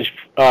advantage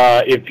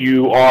if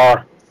you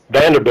are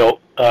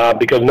Vanderbilt,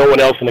 because no one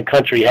else in the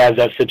country has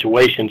that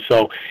situation.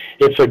 So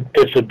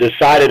it's a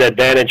decided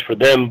advantage for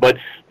them. But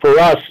for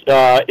us,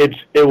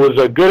 it was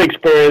a good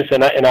experience,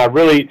 and I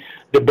really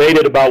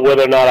debated about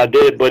whether or not I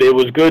did, but it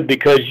was good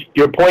because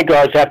your point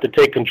guards have to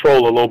take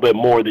control a little bit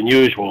more than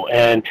usual.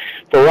 And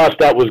for us,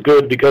 that was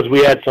good because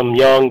we had some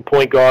young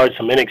point guards,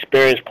 some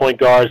inexperienced point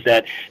guards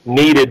that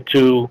needed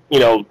to,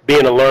 be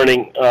in a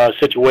learning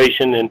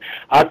situation. And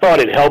I thought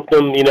it helped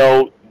them,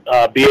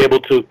 be able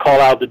to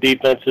call out the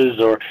defenses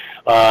or,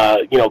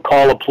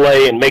 call a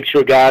play and make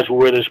sure guys were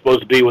where they're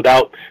supposed to be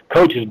without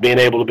coaches being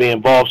able to be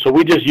involved. So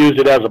we just used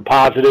it as a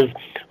positive.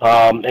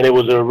 And it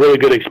was a really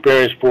good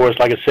experience for us.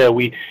 Like I said,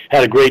 we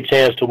had a great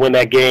chance to win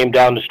that game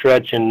down the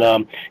stretch, and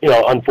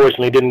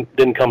unfortunately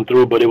didn't come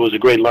through. But it was a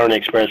great learning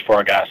experience for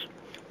our guys.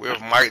 We have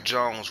Mike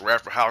Jones,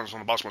 Radford Hollins on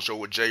the Bossman Show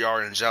with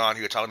JR and John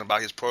here talking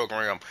about his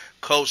program.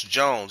 Coach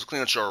Jones,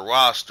 clean out your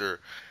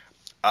roster.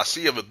 I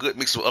see you have a good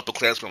mix of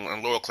upperclassmen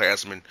and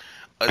lowerclassmen.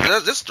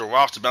 Is this the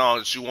roster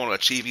balance that you want to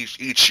achieve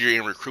each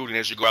year in recruiting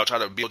as you go out try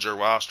to build your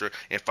roster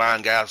and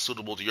find guys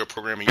suitable to your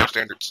program and your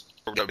standards?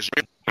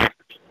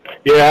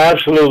 Yeah,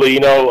 absolutely.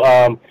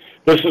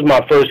 This is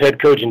my first head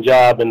coaching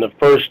job. In the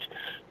first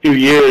few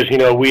years,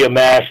 we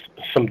amassed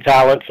some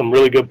talent, some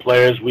really good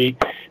players. We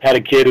had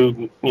a kid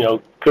who,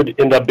 could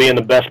end up being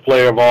the best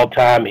player of all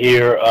time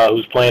here,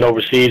 who's playing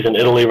overseas in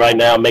Italy right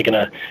now, making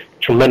a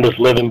tremendous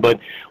living. But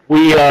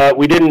we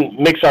didn't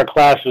mix our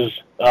classes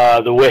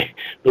the way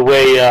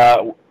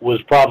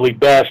was probably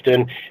best,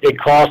 and it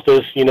cost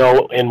us,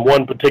 in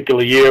one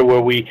particular year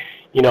where we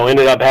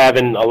ended up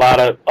having a lot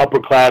of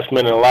upperclassmen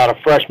and a lot of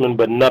freshmen,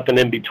 but nothing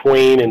in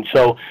between. And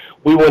so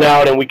we went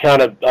out and we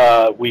kind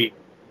of we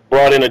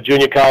brought in a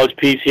junior college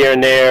piece here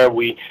and there.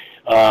 We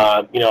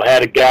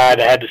had a guy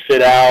that had to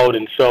sit out,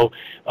 and so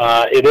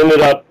it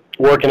ended up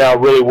working out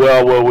really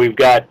well where we've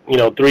got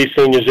 3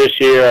 seniors this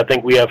year. I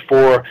think we have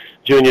 4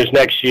 juniors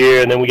next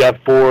year, and then we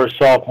got 4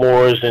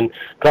 sophomores and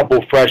a couple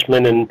of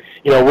freshmen, and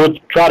we'll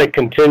try to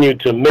continue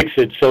to mix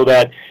it so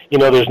that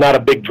there's not a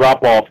big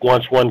drop off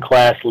once one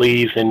class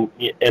leaves, and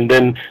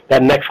then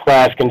that next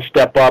class can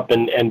step up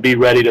and be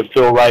ready to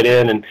fill right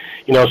in, and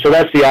so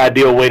that's the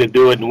ideal way to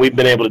do it, and we've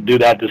been able to do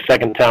that the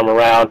second time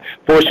around.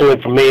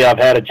 Fortunately for me, I've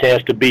had a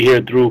chance to be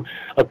here through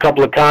a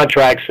couple of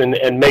contracts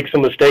and make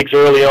some mistakes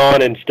early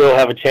on and still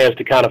have a chance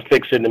to kind of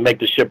fix it and make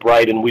the ship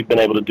right, and we've been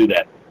able to do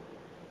that.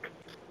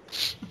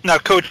 Now,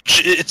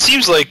 Coach, it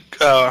seems like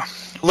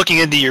looking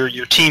into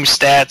your team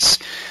stats,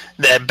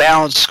 that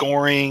balanced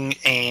scoring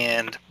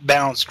and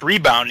balanced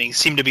rebounding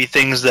seem to be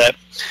things that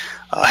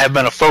have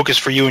been a focus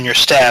for you and your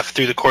staff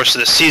through the course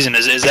of the season.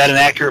 Is that an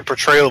accurate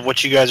portrayal of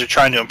what you guys are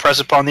trying to impress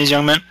upon these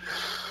young men?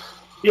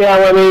 Yeah,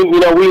 I mean,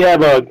 we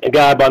have a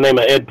guy by the name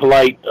of Ed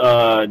Polite,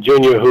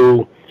 Jr.,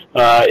 who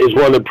is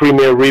one of the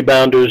premier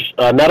rebounders,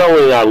 not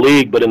only in our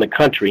league but in the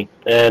country.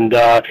 And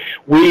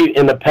we,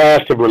 in the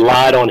past, have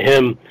relied on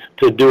him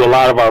to do a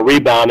lot of our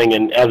rebounding.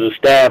 And as a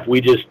staff,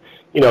 we just,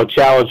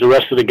 challenge the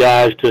rest of the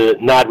guys to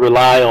not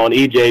rely on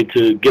EJ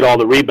to get all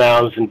the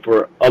rebounds and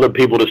for other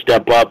people to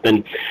step up.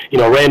 And,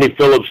 Randy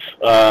Phillips,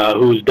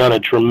 who's done a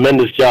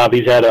tremendous job,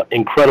 he's had an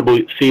incredible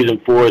season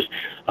for us.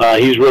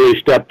 He's really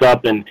stepped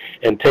up and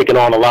taken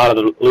on a lot of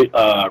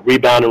the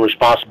rebounding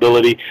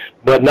responsibility.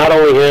 But not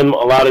only him, a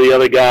lot of the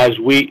other guys,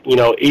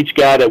 each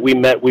guy that we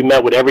met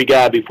with every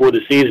guy before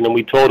the season, and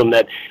we told them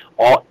that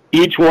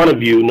each one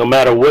of you, no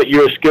matter what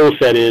your skill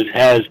set is,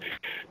 has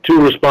 2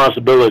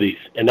 responsibilities,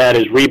 and that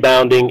is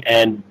rebounding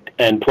and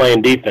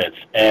playing defense.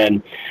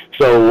 And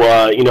so,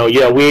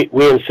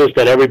 we insist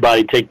that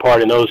everybody take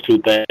part in those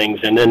 2 things.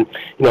 And then,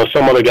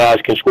 some other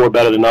guys can score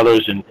better than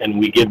others, and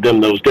we give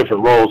them those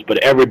different roles, but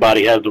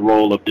everybody has the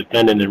role of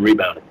defending and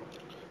rebounding.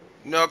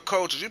 Now,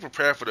 Coach, as you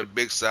prepare for the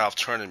Big South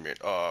tournament,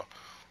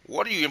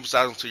 what are you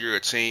emphasizing to your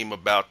team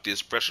about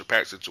this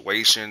pressure-packed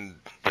situation,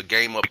 the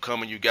game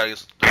upcoming? You got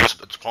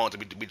the opponent to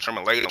be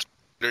determined later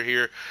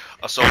here.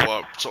 So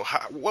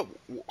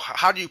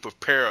how do you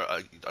prepare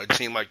a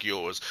team like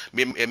yours,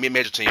 a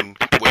mid-major team,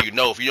 where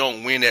if you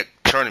don't win that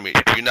tournament,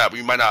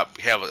 you might not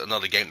have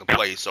another game to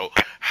play? So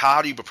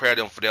how do you prepare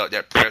them for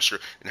that pressure,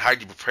 and how do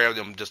you prepare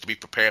them just to be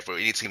prepared for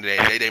any team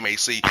that they may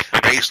see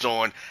based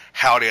on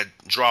how their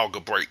draw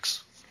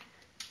breaks?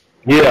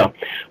 Yeah,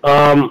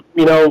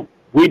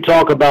 we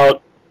talk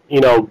about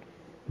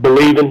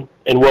believing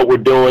in what we're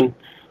doing,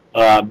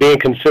 being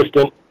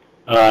consistent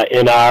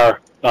in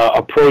our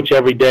approach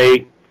every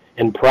day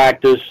in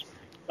practice,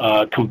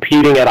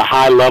 competing at a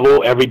high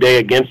level every day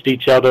against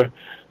each other,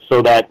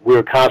 so that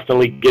we're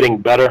constantly getting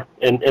better.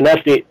 And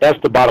that's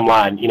the bottom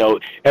line.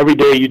 Every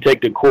day you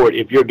take the court,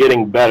 if you're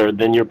getting better,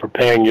 then you're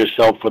preparing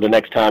yourself for the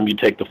next time you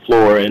take the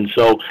floor. And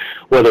so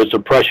whether it's a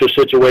pressure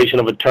situation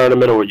of a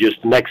tournament or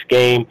just the next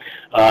game,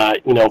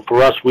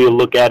 for us, we'll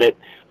look at it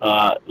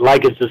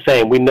like it's the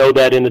same. We know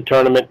that in the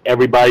tournament,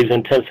 everybody's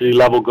intensity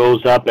level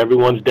goes up.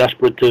 Everyone's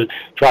desperate to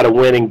try to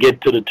win and get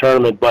to the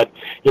tournament. But,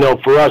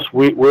 for us,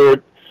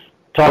 we're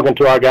talking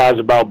to our guys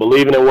about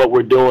believing in what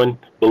we're doing,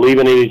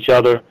 believing in each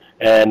other,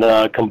 and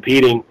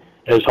competing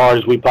as hard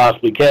as we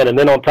possibly can. And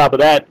then on top of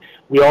that,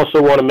 we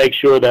also want to make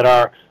sure that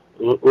our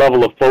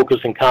level of focus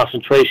and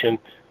concentration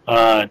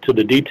to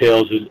the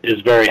details is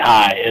very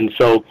high. And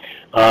so,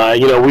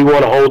 we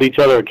want to hold each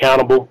other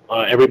accountable.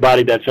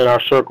 Everybody that's in our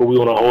circle, we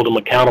want to hold them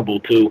accountable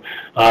to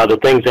the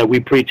things that we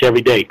preach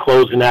every day: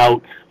 closing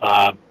out,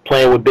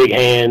 playing with big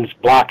hands,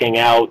 blocking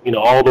out,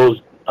 all those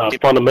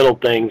fundamental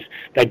things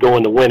that go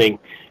into winning.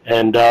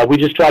 And we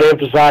just try to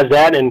emphasize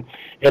that. And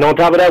on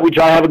top of that, we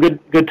try to have a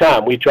good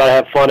time. We try to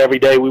have fun every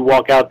day. We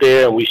walk out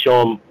there and we show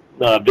them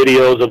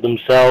videos of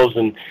themselves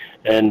and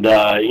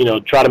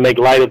try to make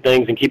light of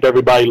things and keep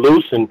everybody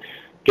loose and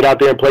get out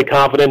there and play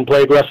confident and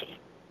play aggressive.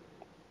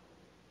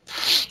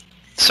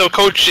 So,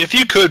 Coach, if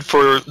you could,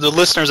 for the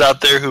listeners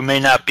out there who may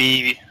not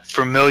be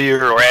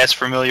familiar or as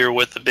familiar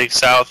with the Big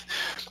South,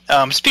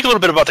 speak a little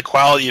bit about the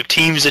quality of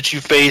teams that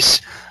you face,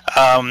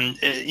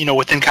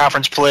 within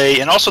conference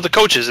play, and also the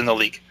coaches in the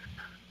league.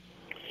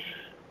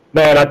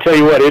 Man, I tell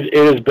you what, it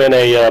has been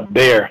a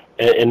bear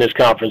in this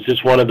conference.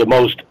 It's one of the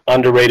most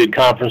underrated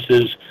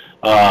conferences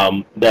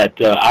that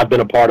I've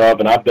been a part of,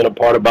 and I've been a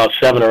part of about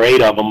 7 or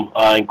 8 of them,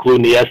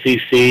 including the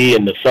SEC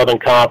and the Southern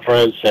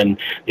Conference and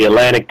the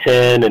Atlantic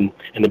 10 and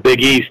the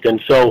Big East.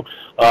 And so,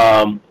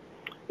 as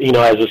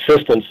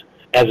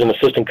an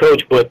assistant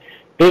coach, but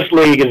this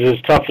league is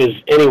as tough as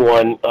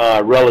anyone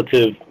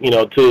relative,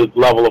 to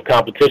level of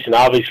competition,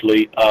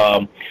 obviously.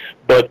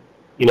 But,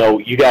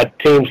 you got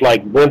teams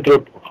like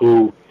Winthrop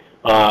who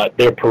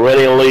they're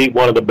perennially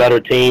one of the better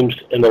teams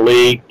in the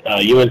league.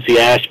 UNC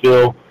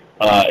Asheville,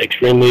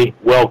 extremely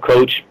well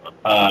coached.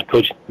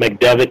 Coach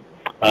McDevitt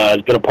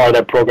Has been a part of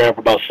that program for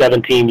about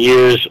 17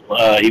 years.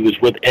 He was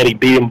with Eddie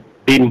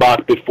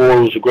Biedenbach before,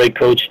 who was a great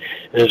coach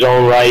in his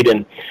own right,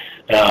 and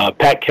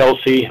Pat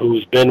Kelsey,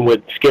 who's been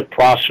with Skip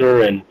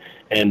Prosser and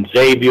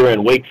Xavier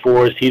and Wake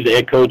Forest. He's the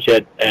head coach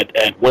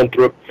at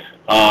Winthrop.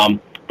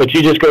 But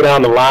you just go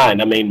down the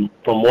line. I mean,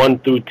 from 1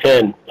 through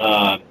 10,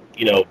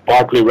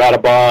 Barkley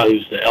Radabaugh,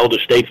 who's the elder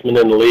statesman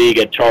in the league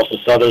at Charleston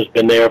Southern, has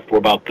been there for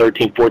about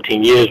 13,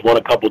 14 years, won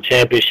a couple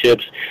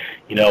championships,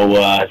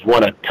 has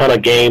won a ton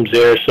of games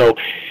there. So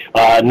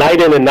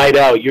night in and night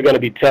out, you're going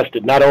to be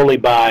tested not only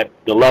by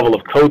the level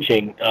of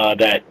coaching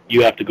that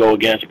you have to go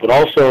against, but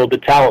also the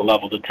talent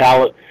level. The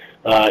talent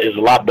is a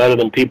lot better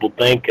than people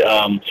think.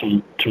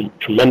 Some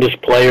tremendous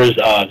players.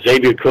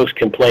 Xavier Cooks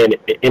can play in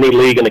any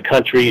league in the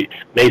country.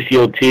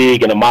 Maceo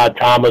Teague and Ahmad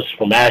Thomas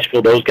from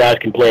Asheville, those guys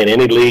can play in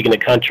any league in the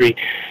country.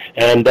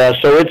 And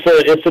so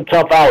it's a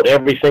tough out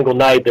every single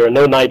night. There are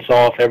no nights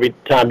off. Every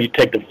time you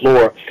take the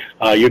floor,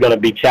 you're going to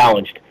be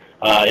challenged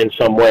in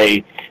some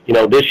way.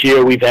 This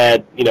year we've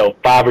had,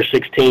 5 or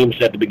 6 teams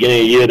at the beginning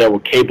of the year that were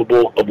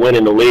capable of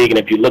winning the league. And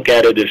if you look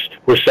at it,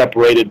 we're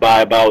separated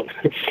by about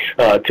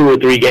 2 or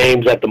 3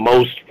 games at the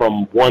most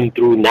from 1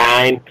 through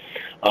 9.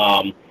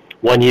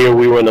 One year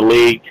we were in the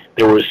league,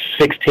 there were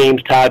 6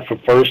 teams tied for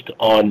first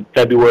on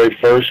February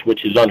 1st,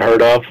 which is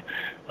unheard of.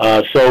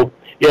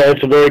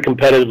 It's a very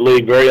competitive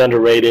league, very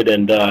underrated.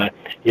 And,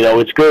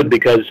 it's good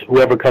because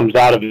whoever comes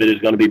out of it is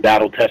going to be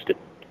battle-tested.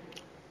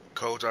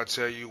 Coach, I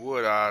tell you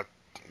what,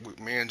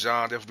 me and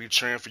John definitely be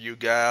cheering for you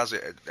guys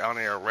down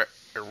there at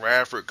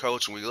Radford,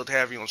 Coach. And we love to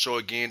have you on the show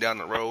again down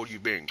the road.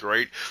 You've been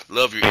great.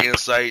 Love your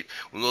insight.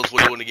 We look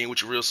forward to doing it again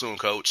with you real soon,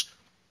 Coach.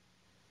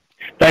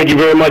 Thank you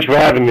very much for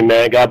having me,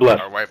 man. God bless.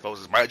 All right, folks.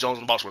 It's Mike Jones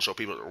and the Bossman Show.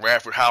 People at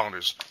Radford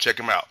Highlanders. Check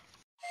him out.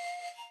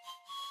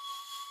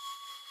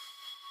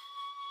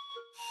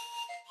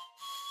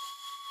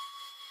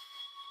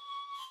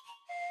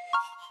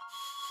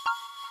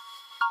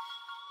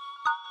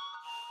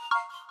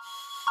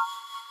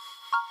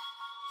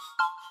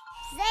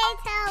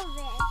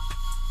 Zaytoven.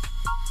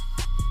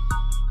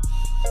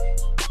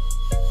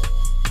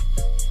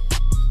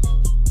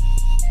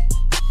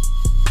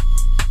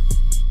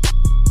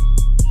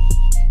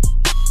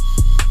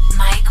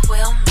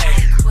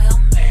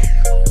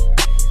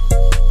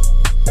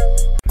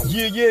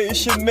 Yeah,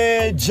 it's your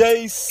man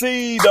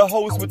JC, the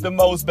host with the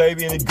most,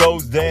 baby, and it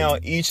goes down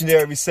each and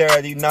every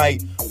Saturday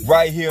night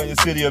right here in the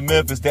city of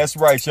Memphis. That's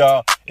right,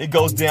 y'all. It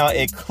goes down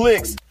at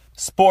Clicks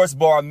Sports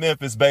Bar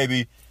Memphis,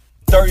 baby.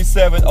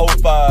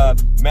 3705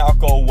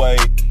 Malco Way,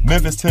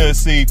 Memphis,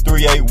 Tennessee,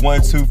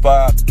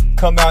 38125.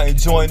 Come out and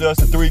join us,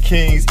 the Three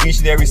Kings, each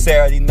and every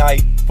Saturday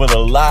night for the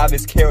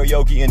livest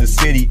karaoke in the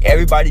city.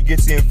 Everybody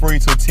gets in free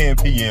till 10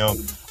 p.m.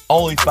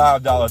 Only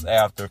 $5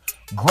 after.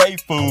 Great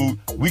food.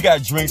 We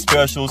got drink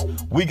specials.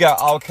 We got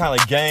all kind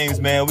of games,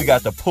 man. We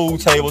got the pool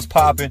tables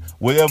popping.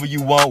 Whatever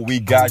you want, we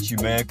got you,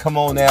 man. Come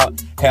on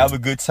out. Have a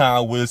good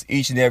time with us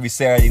each and every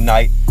Saturday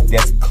night.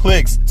 That's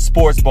Clicks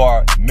Sports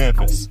Bar,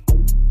 Memphis.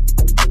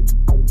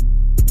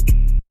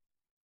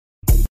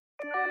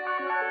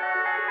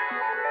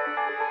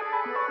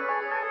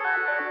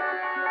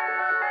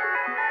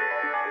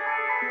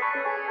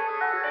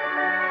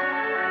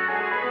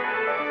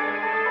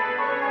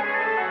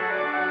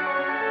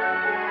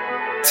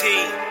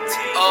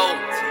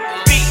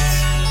 T.O.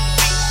 Beats.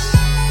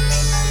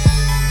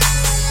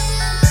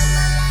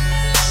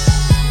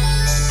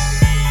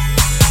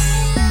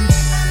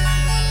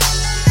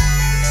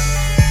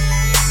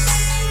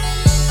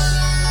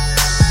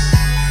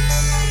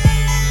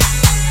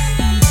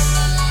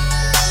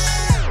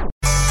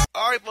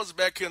 All right, folks,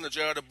 back here in the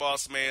Jared the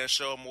Bossman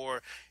Show.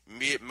 More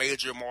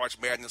mid-major March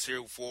Madness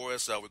here for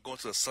us. We're going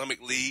to the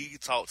Summit League.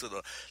 Talk to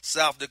the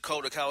South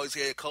Dakota College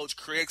head coach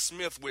Craig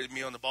Smith with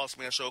me on the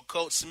Bossman Show.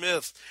 Coach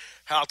Smith,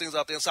 how are things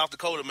out there in South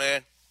Dakota,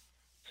 man?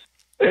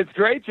 It's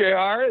great,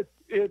 JR.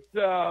 It's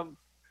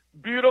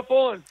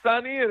beautiful and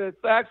sunny, and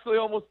it's actually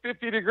almost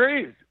 50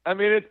 degrees. I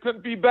mean, it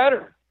couldn't be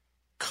better.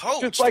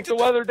 Coach, just like the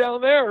weather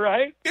down there,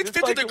 right? It's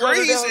just 50 like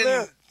degrees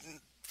in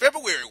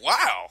February.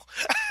 Wow.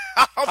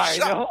 I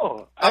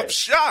know. I'm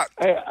shocked.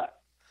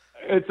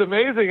 It's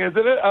amazing, isn't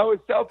it? I always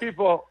tell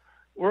people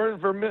we're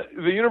in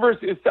the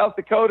University of South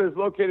Dakota is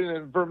located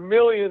in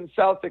Vermillion,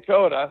 South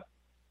Dakota,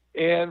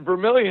 and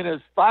Vermillion is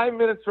 5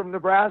 minutes from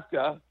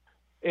Nebraska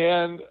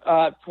and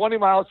 20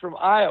 miles from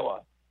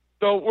Iowa.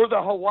 So we're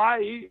the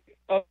Hawaii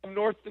of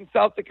North and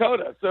South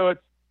Dakota. So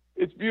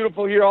it's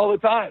beautiful here all the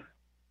time.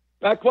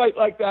 Not quite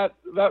like that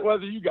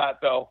weather you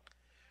got, though.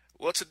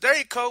 Well,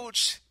 today,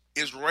 Coach,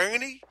 is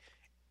rainy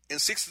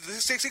and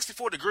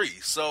 64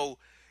 degrees. So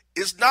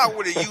it's not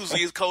what it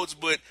usually is, Coach,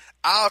 but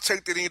I'll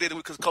take that in there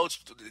because,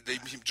 Coach,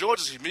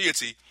 Georgia's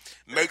humidity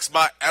makes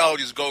my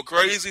allergies go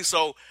crazy.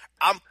 So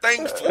I'm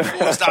thankful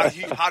for it's not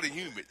hot and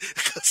humid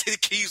because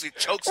it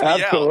chokes me out.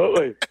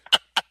 Absolutely.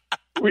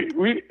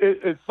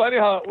 It's funny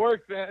how it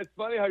works, man. It's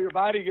funny how your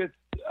body gets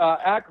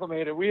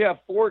acclimated. We have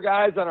 4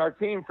 guys on our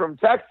team from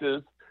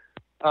Texas,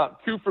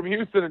 2 from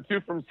Houston and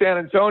 2 from San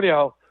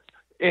Antonio.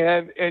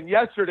 And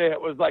yesterday it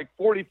was like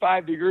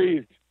 45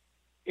 degrees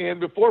And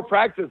before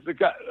practice,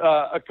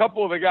 a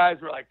couple of the guys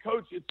were like,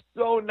 "Coach, it's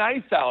so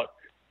nice out."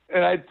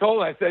 And I told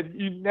him, I said,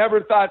 "You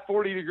never thought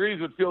 40 degrees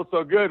would feel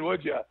so good,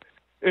 would you?"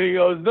 And he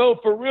goes, "No,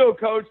 for real,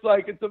 Coach.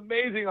 Like, it's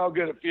amazing how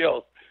good it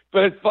feels."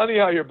 But it's funny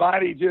how your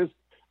body just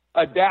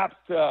adapts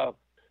to,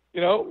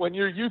 when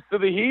you're used to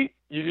the heat,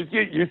 you just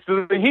get used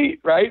to the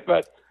heat, right?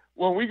 But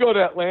when we go to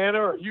Atlanta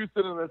or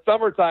Houston in the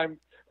summertime,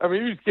 I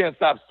mean, you just can't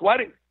stop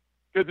sweating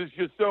because it's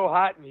just so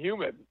hot and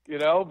humid,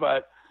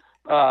 But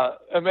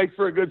it makes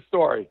for a good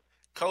story.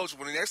 Coach,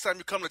 when the next time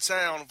you come to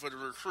town for the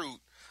recruit,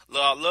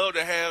 I'd love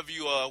to have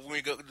you when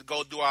we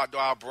go do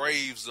our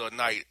Braves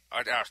night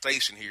at our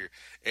station here.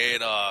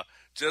 And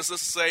just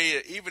let's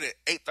say even at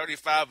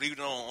 8:35,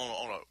 even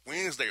on a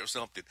Wednesday or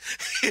something,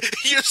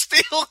 you're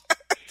still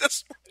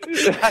just you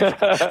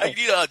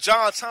need a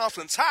John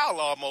Thompson towel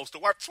almost to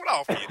wipe the sweat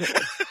off you.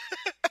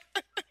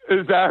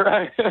 Is that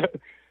right?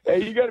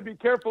 Hey, you got to be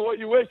careful what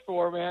you wish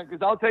for, man,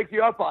 because I'll take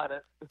you up on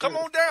it. Come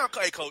on down,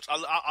 hey, Coach.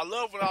 I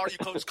love when all you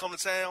coaches come to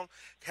town.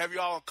 Have you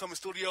all come in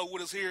studio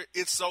with us here.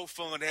 It's so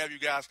fun to have you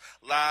guys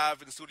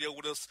live in the studio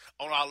with us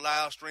on our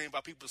live stream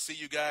by people to see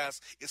you guys.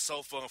 It's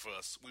so fun for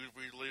us. We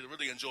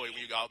really enjoy it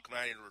when you all come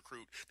out here and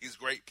recruit these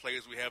great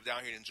players we have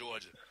down here in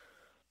Georgia.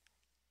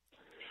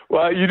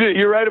 Well,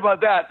 you're right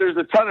about that. There's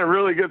a ton of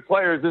really good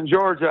players in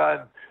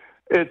Georgia.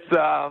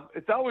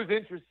 It's always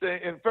interesting,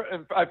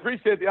 and I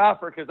appreciate the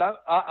offer because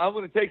I'm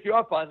going to take you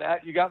up on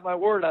that. You got my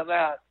word on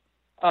that.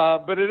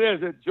 But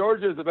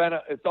Georgia's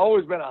it's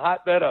always been a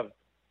hotbed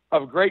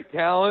of great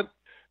talent,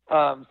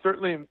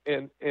 certainly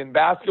in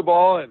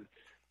basketball, and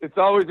it's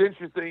always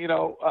interesting.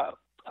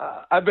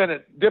 I've been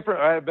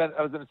I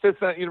was an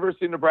assistant at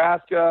University of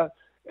Nebraska,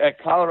 at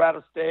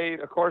Colorado State,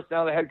 of course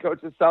now the head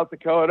coach of South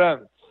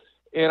Dakota,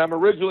 and I'm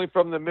originally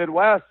from the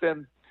Midwest,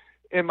 and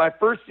in my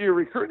first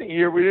recruiting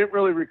year, we didn't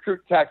really recruit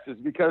Texas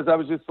because I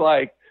was just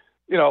like,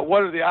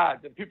 what are the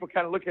odds? And people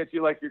kind of look at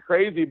you like you're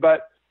crazy,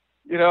 but,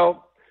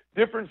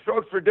 different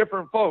strokes for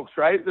different folks,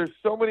 right? There's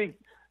so many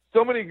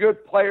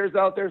good players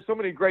out there, so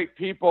many great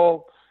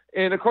people.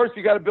 And of course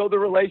you got to build a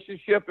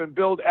relationship and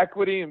build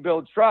equity and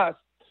build trust.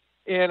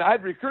 And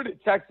I'd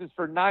recruited Texas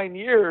for 9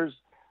 years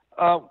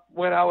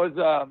when I was,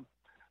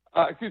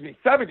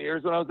 7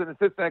 years when I was an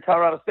assistant at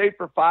Colorado State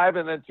for 5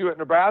 and then 2 at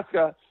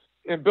Nebraska,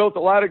 and built a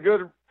lot of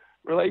good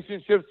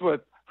relationships with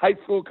high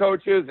school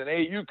coaches and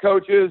AU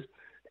coaches.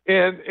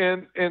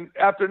 And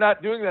after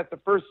not doing that the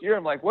first year,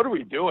 I'm like, what are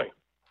we doing?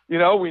 We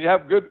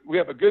have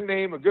a good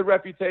name, a good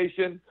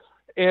reputation,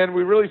 and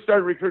we really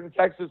started recruiting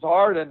Texas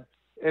hard. And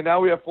now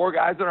we have 4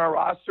 guys on our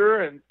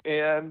roster, and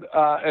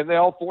they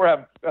all 4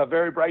 have a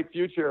very bright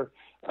future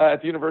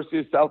at the University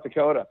of South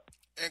Dakota.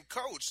 And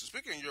Coach,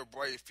 speaking of your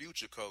bright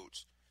future,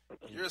 Coach,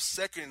 you're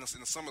second in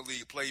the Summer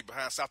League play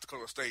behind South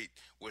Dakota State,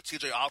 where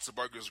TJ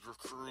Otzelberger's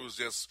crew is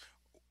just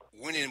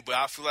winning, but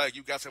I feel like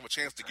you guys have a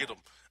chance to get them.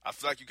 I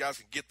feel like you guys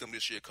can get them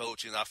this year,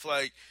 Coach, and I feel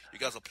like you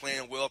guys are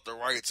playing well at the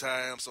right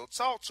time. So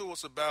talk to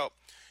us about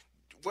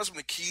what's been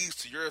the keys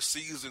to your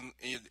season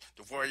and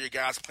where your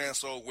guys playing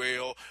so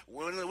well.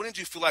 When did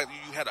you feel like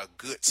you had a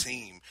good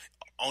team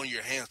on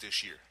your hands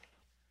this year?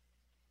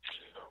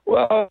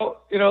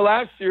 Well,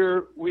 last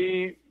year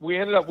we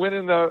ended up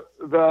winning the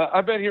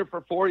I've been here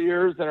for 4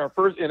 years, and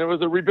it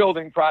was a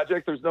rebuilding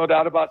project. There's no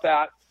doubt about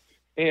that.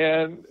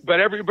 But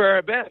everywhere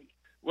I've been,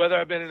 whether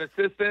I've been an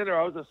assistant or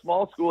I was a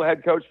small school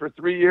head coach for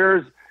 3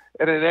 years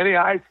and at any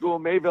high school,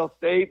 Mayville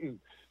State, and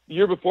the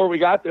year before we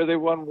got there, they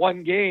won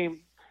 1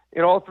 game.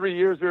 In all 3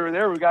 years we were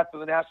there, we got to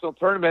the national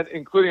tournament,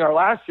 including our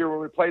last year where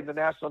we played the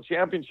national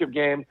championship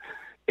game.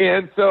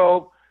 And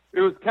so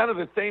it was kind of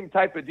the same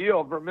type of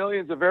deal.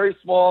 Vermilion's a very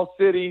small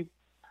city.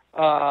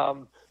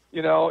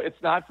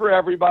 It's not for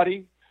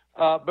everybody,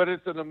 but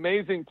it's an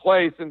amazing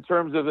place in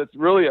terms of it's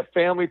really a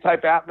family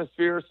type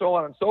atmosphere, so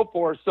on and so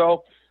forth.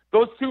 So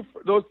those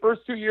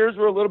first 2 years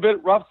were a little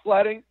bit rough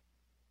sledding.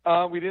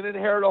 We didn't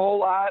inherit a whole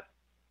lot,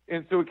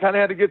 and so we kind of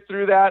had to get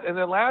through that. And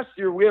then last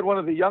year we had one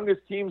of the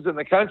youngest teams in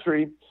the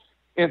country,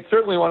 and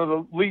certainly one of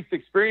the least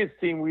experienced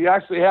team. We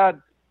actually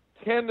had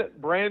 10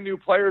 brand new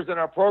players in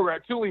our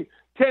program,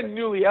 10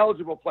 newly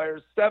eligible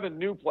players, 7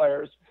 new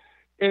players.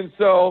 And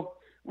so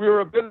we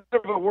were a bit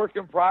of a work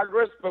in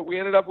progress, but we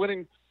ended up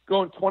going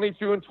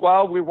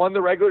 22-12. We won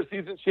the regular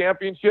season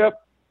championship,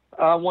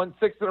 won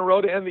 6 in a row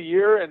to end the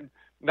year, and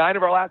 9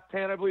 of our last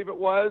 10, I believe it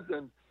was.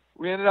 And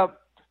we ended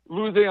up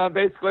losing on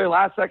basically a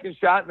last-second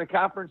shot in the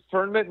conference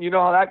tournament. And you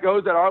know how that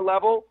goes at our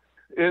level.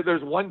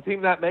 There's one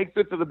team that makes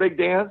it to the big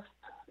dance.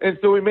 And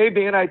so we made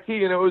the NIT,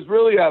 and it was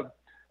really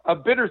a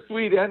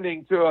bittersweet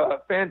ending to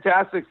a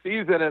fantastic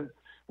season. And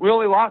we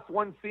only lost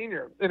 1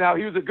 senior. And now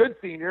he was a good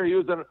senior. He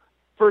was a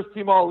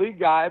first-team all-league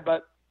guy,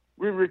 but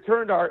we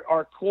returned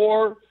our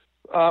core.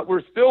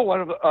 We're still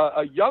one of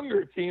a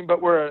younger team,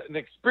 but we're an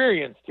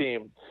experienced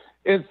team.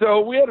 And so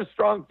we had a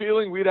strong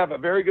feeling we'd have a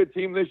very good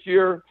team this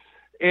year.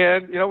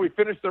 And, we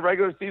finished the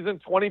regular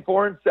season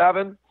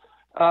 24-7,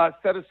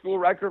 set a school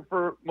record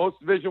for most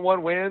Division I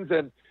wins,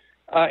 and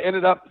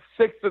ended up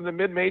 6th in the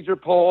mid-major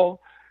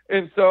poll.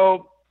 And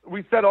so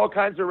we set all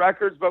kinds of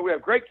records, but we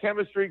have great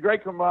chemistry,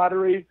 great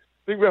camaraderie.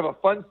 think we have a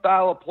fun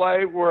style of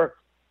play where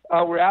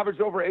we're average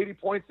over 80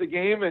 points a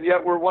game, and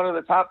yet we're one of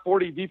the top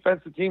 40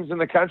 defensive teams in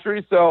the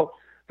country. So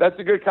that's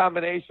a good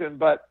combination.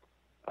 But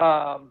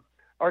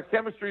our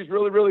chemistry is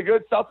really, really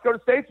good. South Dakota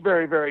State's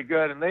very, very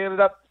good, and they ended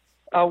up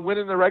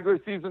winning the regular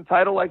season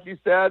title, like you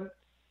said.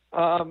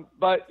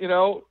 But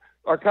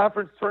our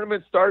conference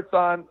tournament starts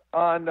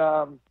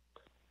on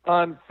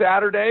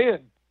Saturday,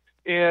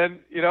 and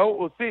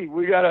we'll see.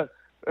 We gotta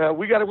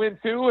win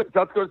too, and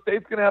South Dakota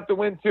State's gonna have to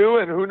win too.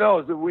 And who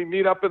knows, if we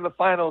meet up in the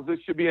finals, this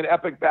should be an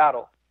epic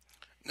battle.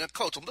 Now,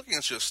 Coach, I'm looking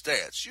at your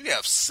stats. You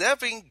have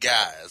 7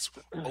 guys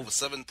over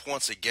 7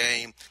 points a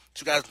game,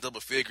 2 guys in double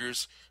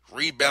figures,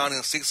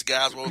 rebounding, 6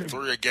 guys over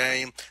 3 a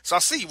game. So I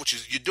see what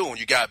you're doing.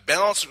 You got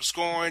balanced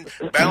scoring,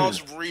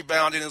 balanced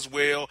rebounding as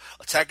well,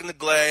 attacking the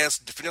glass,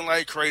 defending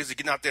like crazy,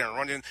 getting out there and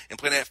running and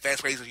playing that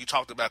fast pace that you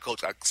talked about,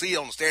 Coach. I see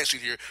on the stat sheet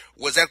here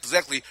was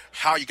exactly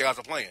how you guys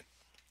are playing.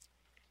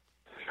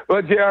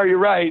 Well, JR, you're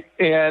right,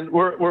 and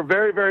we're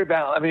very, very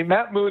balanced. I mean,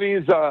 Matt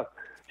Mooney's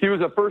he was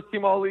a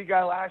first-team All-League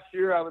guy last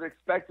year. I would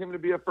expect him to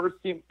be a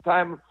first-team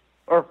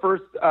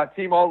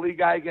All-League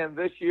guy again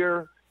this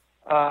year.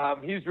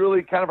 He's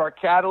really kind of our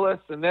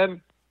catalyst, and then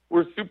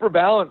we're super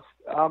balanced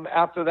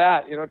after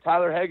that.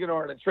 Tyler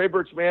Hagedorn and Trey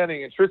Birch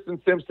Manning and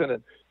Tristan Simpson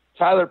and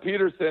Tyler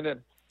Peterson,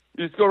 and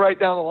you just go right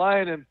down the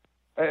line. And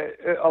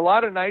a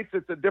lot of nights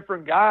it's a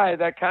different guy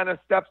that kind of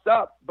steps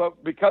up,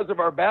 but because of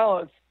our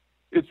balance,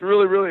 it's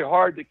really, really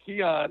hard to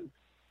key on,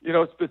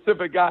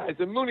 specific guys.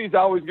 And Mooney's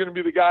always going to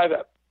be the guy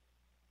that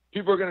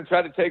people are going to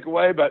try to take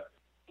away, but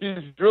he's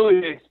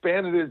really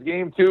expanded his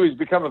game too. He's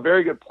become a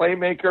very good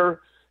playmaker.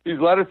 He's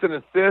led us in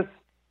assists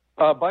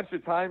a bunch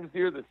of times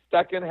here, the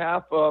second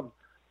half of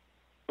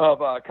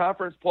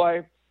conference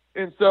play.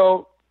 And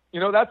so,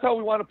 that's how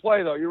we want to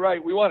play, though. You're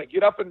right. We want to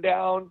get up and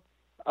down.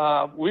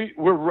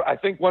 I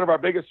think one of our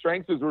biggest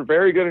strengths is we're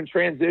very good in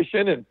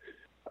transition,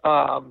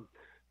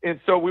 and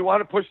so we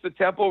want to push the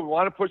tempo. We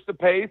want to push the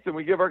pace, and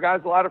we give our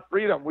guys a lot of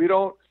freedom. We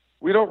don't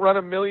run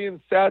a million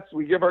sets.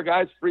 We give our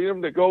guys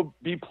freedom to go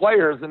be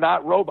players and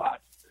not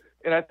robots.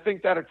 And I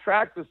think that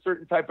attracts a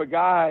certain type of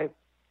guy,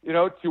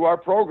 to our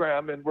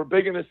program. And we're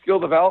big into skill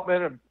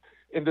development and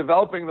in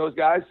developing those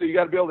guys. So you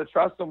got to be able to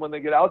trust them when they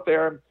get out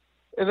there.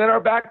 And then our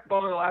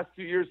backbone in the last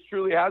few years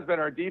truly has been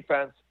our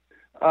defense.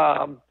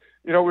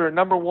 We were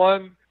number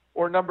 1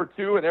 or number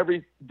 2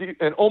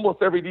 in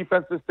almost every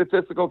defensive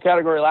statistical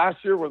category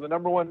last year. We're the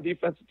number 1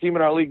 defensive team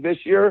in our league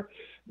this year.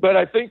 But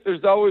I think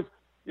there's always,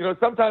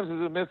 sometimes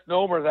there's a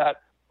misnomer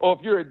that,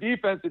 if you're a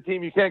defensive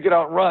team, you can't get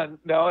out and run.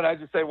 No, and I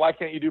just say, why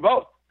can't you do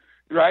both?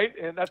 Right?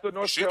 And that's what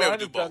North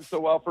Carolina's done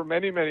so well for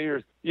many, many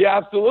years. Yeah,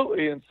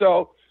 absolutely. And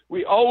so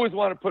we always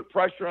want to put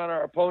pressure on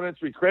our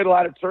opponents. We create a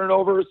lot of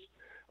turnovers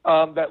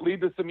that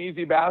lead to some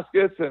easy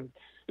baskets, and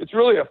it's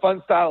really a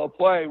fun style of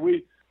play.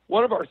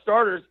 One of our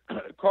starters,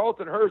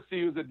 Carlton Hurst,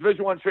 he was a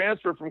Division I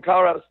transfer from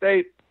Colorado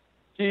State.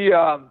 He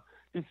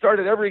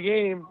started every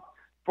game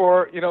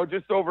for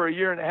just over a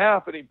year and a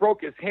half, and he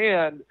broke his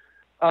hand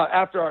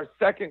after our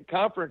second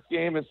conference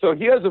game, and so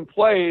he hasn't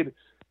played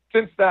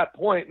since that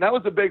point. And that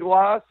was a big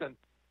loss, and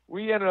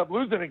we ended up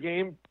losing a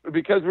game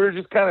because we were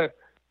just kind of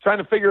trying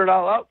to figure it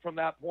all out from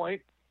that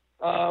point.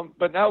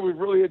 But now we've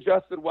really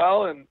adjusted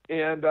well,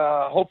 and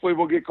hopefully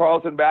we'll get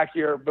Carlton back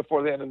here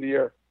before the end of the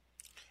year.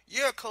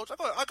 Yeah, Coach, I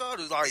go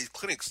to a lot of these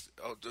clinics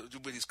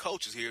with these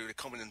coaches here that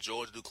come in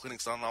Georgia to do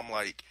clinics, and I'm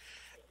like,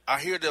 I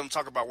hear them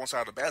talk about one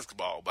side of the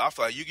basketball, but I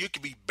feel like you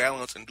can be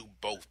balanced and do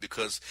both,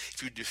 because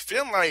if you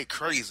defend like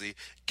crazy,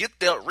 get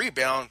that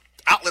rebound,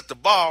 outlet the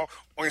ball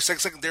on your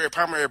secondary,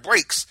 primary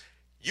breaks,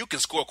 you can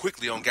score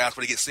quickly on guys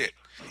when they get set.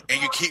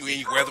 And you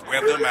grab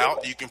them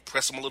out, you can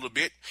press them a little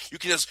bit. You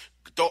can just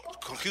don't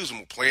confuse them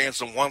with playing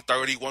some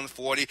 130,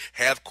 140,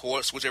 half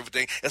court, switch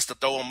everything. That's to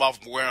throw them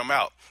off and wear them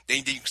out. Then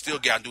you can still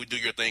get out and do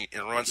your thing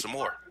and run some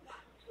more.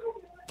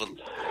 But,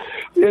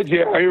 yeah,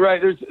 Jerry, you're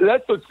right.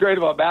 That's what's great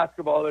about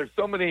basketball. There's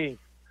so many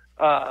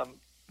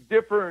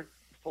different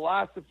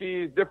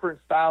philosophies, different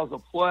styles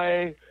of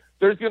play.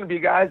 There's going to be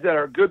guys that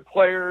are good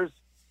players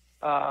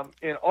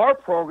in our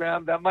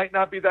program that might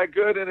not be that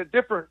good in a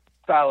different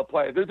style of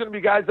play. There's going to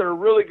be guys that are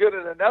really good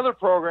in another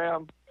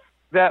program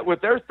that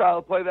with their style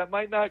of play that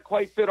might not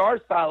quite fit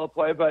our style of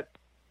play. But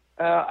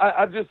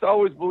I just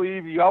always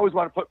believe you always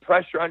want to put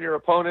pressure on your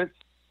opponents,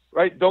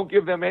 right? Don't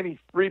give them any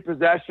free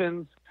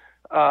possessions.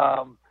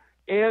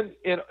 And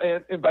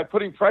by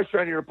putting pressure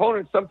on your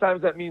opponents,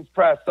 sometimes that means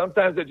press.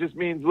 Sometimes it just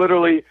means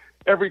literally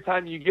every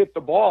time you get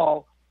the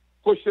ball,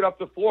 push it up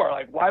the floor.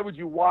 Like, why would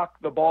you walk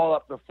the ball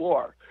up the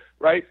floor,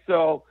 right?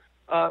 So,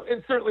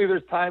 and certainly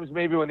there's times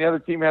maybe when the other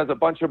team has a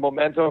bunch of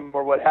momentum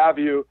or what have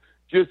you,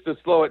 just to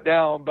slow it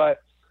down.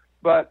 But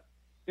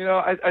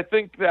I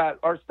think that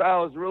our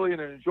style is really an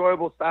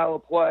enjoyable style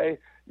of play.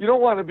 You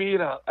don't want to be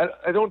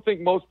I don't think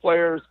most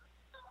players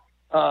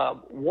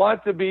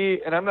want to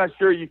be, and I'm not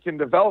sure you can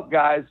develop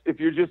guys if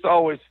you're just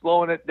always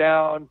slowing it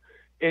down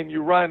and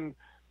you run,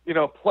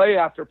 play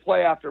after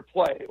play after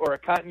play, or a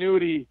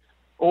continuity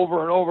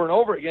over and over and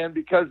over again,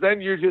 because then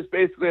you're just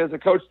basically, as a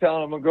coach,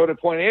 telling them to go to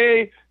point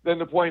A, then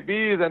to point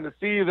B, then to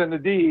C, then to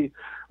D.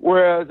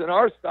 Whereas in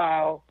our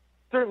style,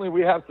 certainly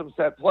we have some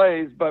set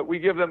plays, but we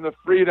give them the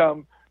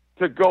freedom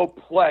to go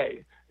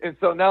play. And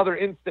so now their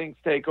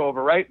instincts take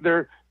over, right?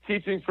 Their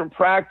teachings from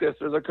practice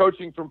or their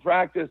coaching from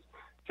practice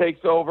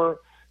takes over,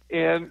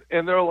 and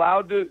they're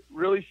allowed to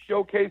really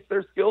showcase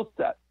their skill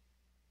set.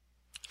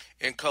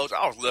 And, Coach,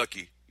 I was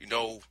lucky. You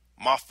know,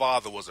 my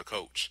father was a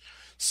coach.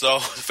 So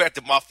the fact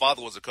that my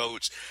father was a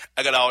coach,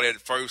 I got all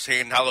that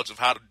first-hand knowledge of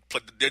how to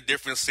play the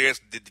different sets,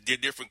 the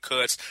different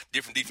cuts,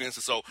 different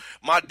defenses. So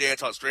my dad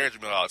taught strategy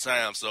to me all the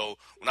time. So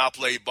when I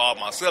played ball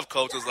myself,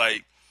 Coach, was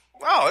like,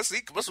 wow, this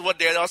is what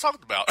Dad was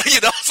talking about.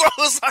 You know, so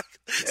it's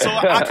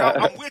like,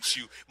 I'm with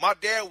you. My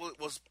dad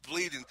was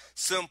believing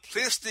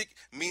simplistic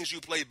means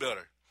you play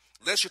better.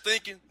 Less you're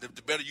thinking, the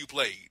better you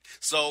played.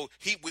 So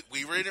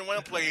we really didn't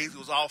run plays. It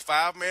was all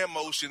 5-man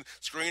motion,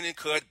 screen and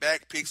cut,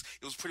 back picks.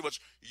 It was pretty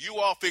much you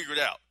all figured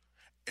it out.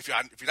 If you're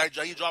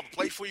not you drop a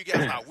play for you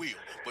guys, I will.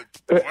 But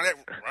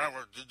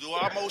do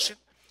our motion,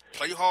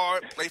 play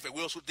hard, play for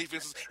wheel switch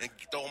defenses, and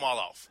throw them all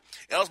off.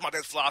 That was my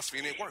dad's philosophy,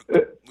 and it worked.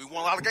 We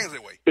won a lot of games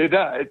that way. It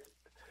does.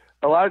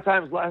 A lot of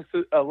times less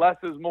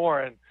is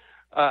more, and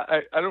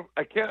I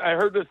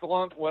heard this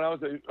when I was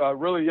a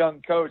really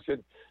young coach,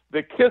 and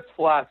the KISS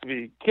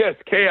philosophy, KISS,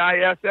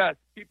 K-I-S-S,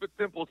 keep it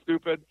simple,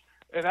 stupid,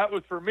 and that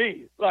was for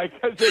me. Like,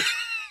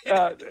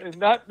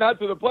 not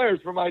to the players,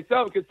 for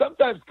myself, because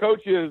sometimes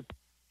coaches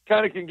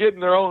kind of can get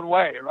in their own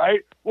way, right?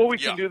 Well, we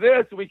can do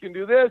this, and we can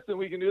do this, and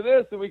we can do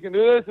this, and we can do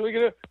this, and we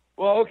can do.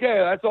 Well, okay,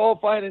 that's all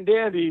fine and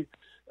dandy,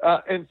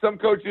 and some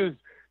coaches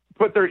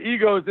put their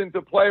egos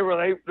into play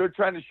where they're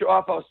trying to show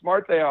off how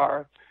smart they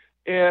are,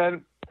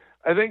 and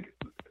I think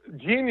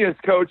genius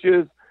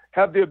coaches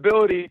have the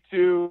ability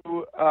to,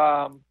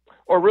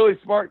 or really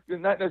smart,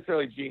 not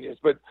necessarily genius,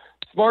 but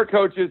smart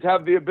coaches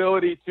have the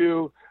ability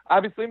to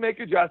obviously make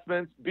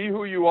adjustments, be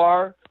who you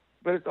are,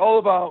 but it's all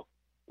about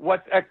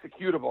what's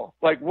executable.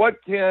 Like,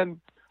 what can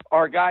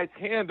our guys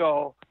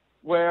handle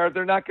where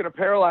they're not going to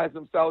paralyze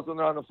themselves when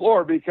they're on the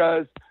floor,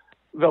 because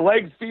the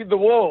legs feed the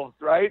wolves,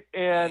 right?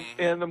 And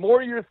the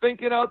more you're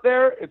thinking out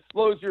there, it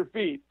slows your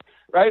feet,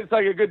 right? It's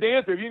like a good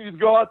dancer. If you just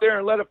go out there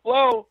and let it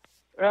flow,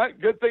 right,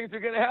 good things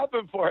are going to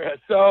happen for you.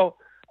 So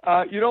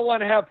you don't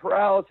want to have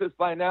paralysis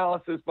by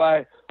analysis,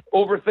 by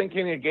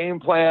overthinking a game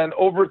plan,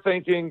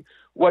 overthinking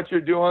what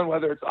you're doing,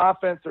 whether it's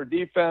offense or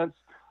defense.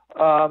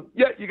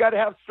 You got to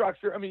have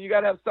structure. I mean, you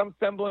got to have some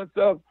semblance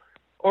of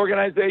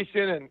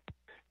organization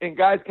and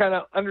guys kind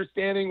of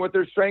understanding what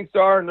their strengths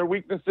are and their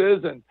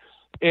weaknesses,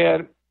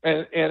 and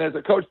as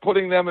a coach,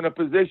 putting them in a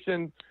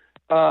position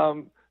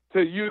to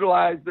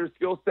utilize their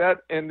skill set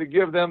and to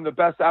give them the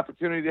best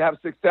opportunity to have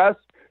success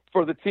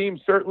for the team,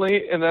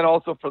 certainly, and then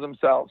also for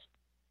themselves.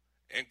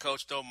 And,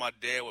 Coach, though, my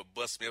dad would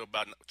bust me up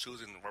about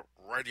choosing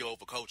radio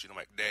over coaching. I'm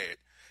like, Dad,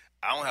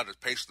 I don't have the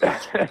patience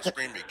to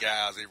scream at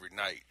guys every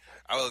night.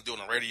 I'd rather do it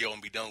on the radio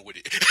and be done with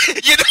it.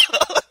 You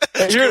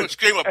know?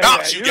 Scream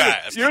about you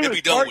guys and be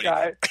done with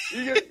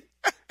it.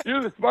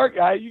 You're the smart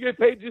guy. You get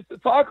paid just to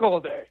talk all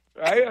day,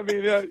 right? I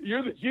mean,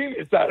 you're the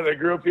genius out of the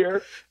group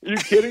here. Are you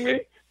kidding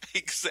me?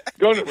 Exactly.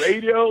 Going to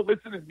radio,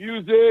 listen to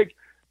music,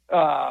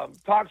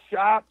 talk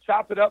shop,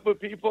 chop it up with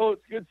people.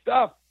 It's good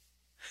stuff.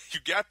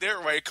 You got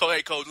that right, Coach.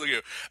 Hey, Coach, look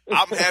here.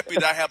 I'm happy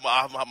that I have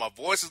my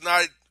voice is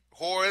not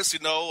hoarse. You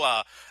know,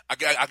 I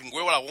can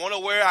wear what I want to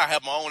wear. I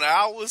have my own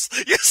hours.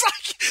 It's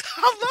like,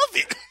 I love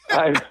it.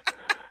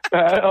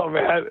 I know,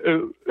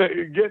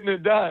 man. Getting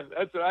it done.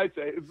 That's what I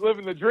say. It's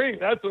living the dream.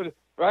 That's what,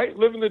 right?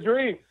 Living the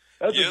dream.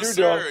 That's yes, what you're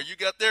sir. doing. You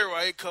got that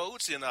right,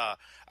 Coach. And I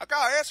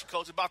got to ask you,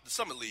 Coach, about the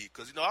Summit League,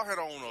 because, you know, I heard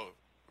on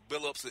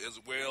Billups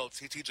as well,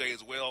 TJ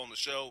as well on the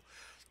show.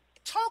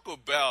 Talk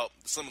about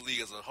the Summit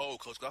League as a whole,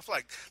 Coach, because I feel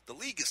like the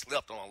league gets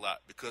slept on a lot,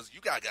 because you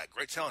guys got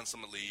great talent in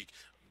Summit League,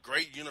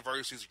 great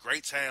universities,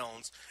 great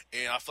towns,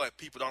 and I feel like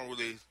people don't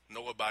really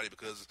know about it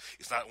because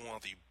it's not one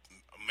of the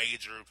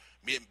major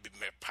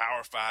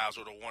Power Fives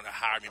or the one of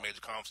higher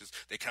major conferences.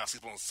 They kind of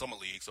sleep on the Summer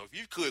League. So if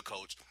you could,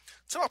 Coach,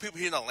 tell our people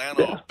here in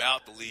Atlanta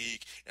about the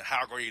league and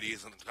how great it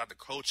is, and about the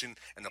coaching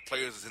and the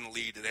players that's in the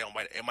league that they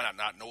might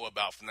not know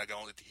about from not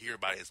going to hear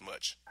about it as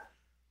much.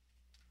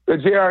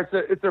 JR,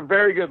 it's a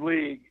very good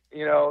league.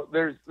 You know,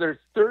 there's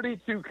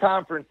 32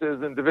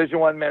 conferences in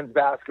Division I men's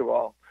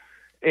basketball,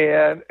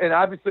 and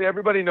obviously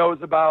everybody knows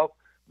about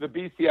the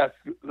BCS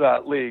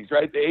leagues,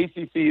 right? The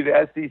ACC,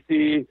 the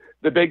SEC,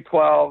 the Big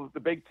 12, the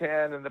Big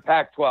 10, and the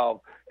Pac-12.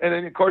 And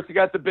then, of course, you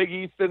got the Big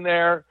East in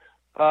there.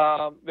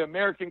 The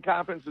American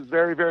Conference is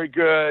very, very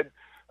good.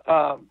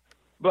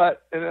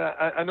 But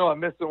I know I'm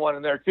missing one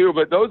in there too,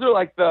 but those are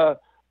like the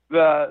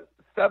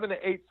 7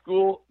 to 8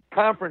 school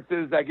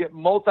conferences that get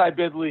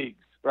multi-bid leagues,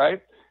 right?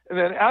 And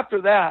then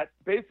after that,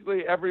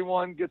 basically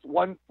everyone gets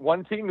one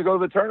team to go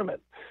to the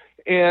tournament.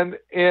 And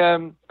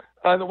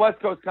the West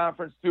Coast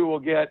Conference too will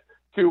get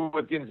two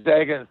with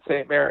Gonzaga and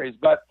St. Mary's.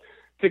 But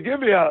to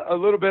give you a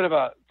little bit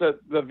of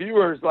the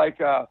viewers like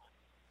a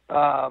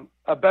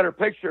better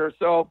picture,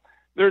 so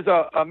there's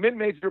a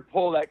mid-major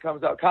poll that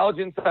comes out,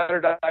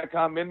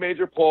 collegeinsider.com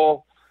mid-major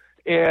poll.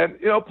 And,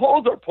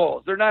 polls are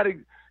polls. They're not, it's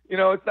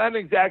not an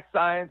exact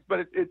science,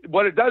 but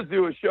what it does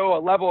do is show a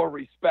level of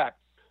respect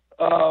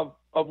of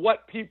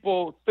what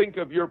people think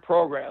of your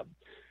program.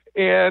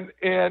 And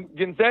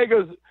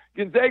Gonzaga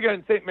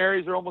and St.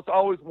 Mary's are almost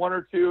always 1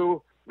 or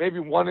 2, maybe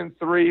 1 and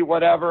 3,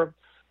 whatever.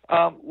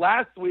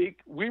 Last week,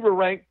 we were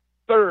ranked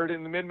 3rd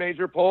in the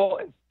mid-major poll,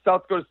 and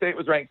South Dakota State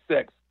was ranked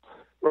 6th,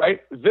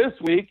 right? This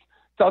week,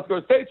 South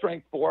Dakota State's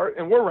ranked 4th,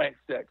 and we're ranked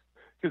 6th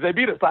because they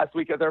beat us last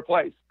week at their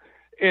place,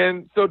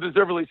 and so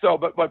deservedly so.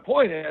 But my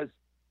point is,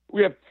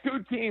 we have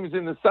 2 teams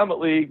in the Summit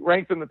League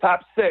ranked in the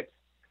top 6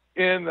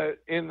 in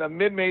the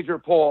mid-major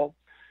poll.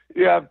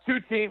 You have 2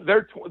 teams.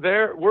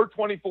 We're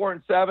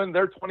 24-7.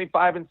 They're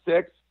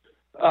 25-6.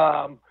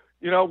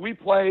 We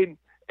played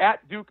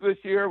at Duke this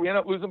year. We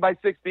ended up losing by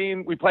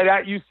 16. We played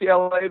at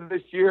UCLA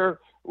this year,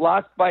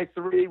 lost by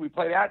 3. We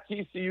played at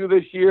TCU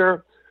this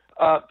year,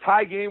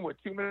 tie game with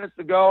 2 minutes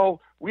to go.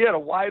 We had a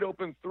wide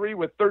open 3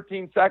 with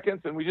 13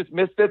 seconds, and we just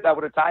missed it. That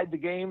would have tied the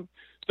game.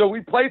 So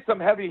we played some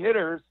heavy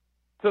hitters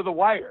to the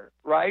wire,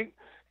 right?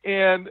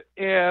 And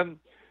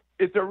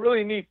it's a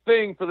really neat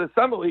thing for the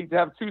Summit League to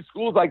have 2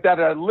 schools like that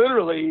are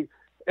literally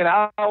an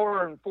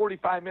hour and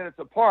 45 minutes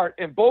apart,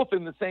 and both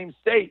in the same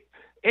state,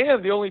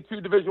 and the only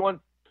 2 Division I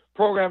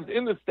programs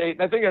in the state.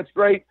 And I think that's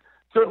great,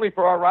 certainly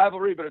for our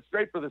rivalry, but it's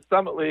great for the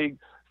Summit League.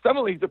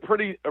 Summit League's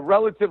a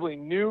relatively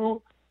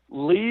new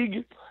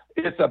league.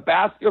 It's a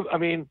basketball. I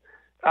mean,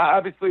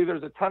 obviously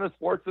there's a ton of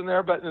sports in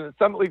there, but in the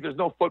Summit League there's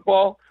no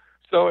football.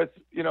 So it's,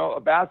 a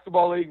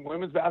basketball league.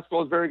 Women's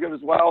basketball is very good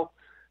as well.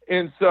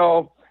 And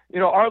so,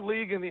 our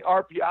league in the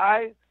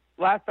RPI,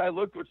 last I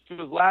looked, which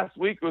was last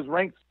week, was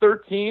ranked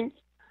 13th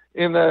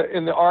in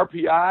the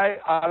RPI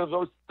out of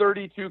those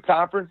 32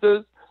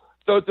 conferences.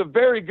 So it's a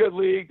very good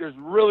league. There's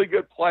really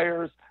good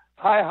players,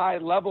 high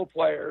level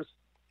players.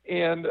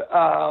 And,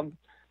 so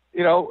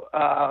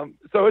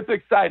it's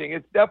exciting.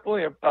 It's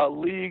definitely a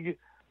league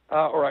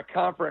or a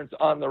conference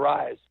on the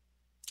rise.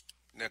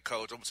 Now,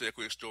 Coach, I'm going to tell you a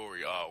quick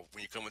story.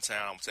 When you come in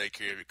town, I'm going to take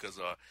care of it because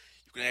you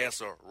can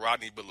ask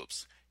Rodney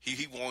Billups.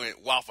 He wanted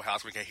Waffle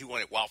House. He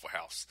wanted Waffle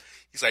House.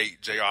 He said,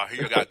 JR,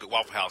 here you got good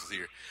Waffle Houses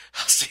here.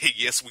 I said,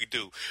 yes, we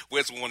do.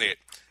 Where's the one at?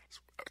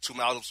 2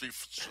 miles up the street,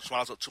 2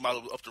 miles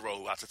up the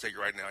road. I have to tell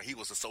you right now, he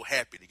was so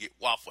happy to get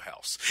Waffle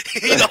House.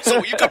 So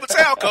when you come to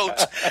town,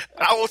 Coach,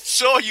 I will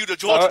show you the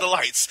Georgia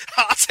Delights.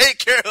 I'll take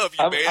care of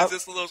you, man. It's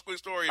just a little quick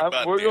story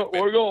about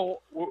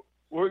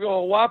we're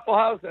going Waffle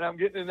House, and I'm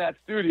getting in that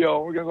studio,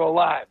 and we're going to go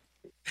live.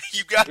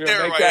 You got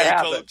that right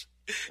here, Coach.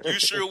 You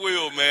sure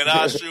will, man.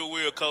 I sure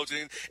will, Coach.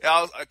 And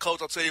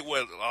Coach, I'll tell you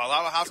what, a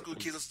lot of high school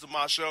kids listen to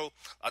my show.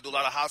 I do a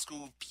lot of high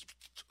school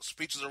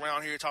speeches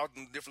around here,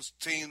 talking to different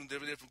teams and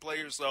different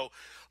players. So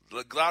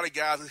a lot of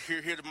guys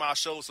here to my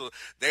show, so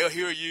they'll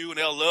hear you and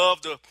they'll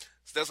love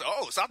they'll say,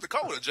 oh, South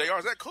Dakota, JR,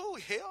 is that cool?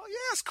 Hell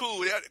yeah, it's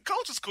cool. Yeah,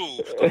 Coach is cool.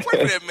 Go play for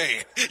that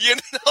man.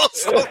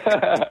 So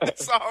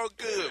it's all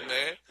good,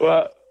 man.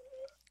 Well,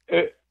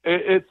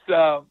 it's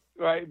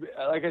right.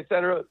 Like I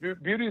said earlier,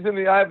 beauty's in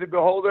the eye of the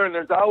beholder, and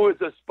there's always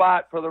a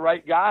spot for the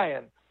right guy.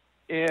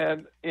 And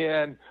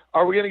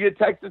are we going to get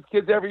Texas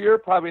kids every year?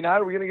 Probably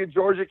not. Are we going to get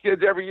Georgia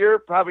kids every year?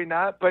 Probably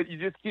not. But you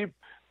just keep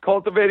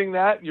cultivating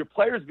that, and your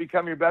players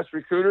become your best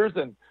recruiters.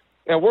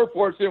 And we're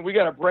fortunate. We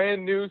got a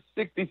brand new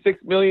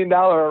 $66 million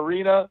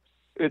arena.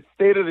 It's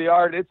state of the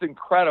art. It's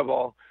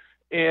incredible.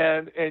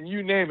 And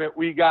you name it,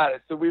 we got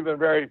it. So we've been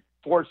very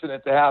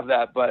fortunate to have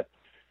that. But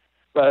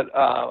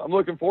I'm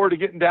looking forward to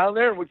getting down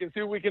there, and we can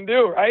see what we can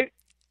do, right?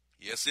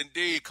 Yes,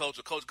 indeed,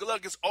 Coach. Coach, good luck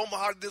against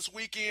Omaha this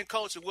weekend,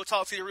 Coach, and we'll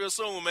talk to you real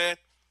soon, man.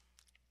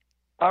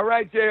 All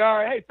right,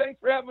 JR. Hey, thanks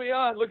for having me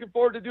on. Looking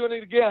forward to doing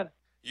it again.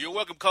 You're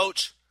welcome,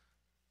 Coach.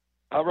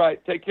 All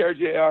right. Take care,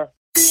 JR.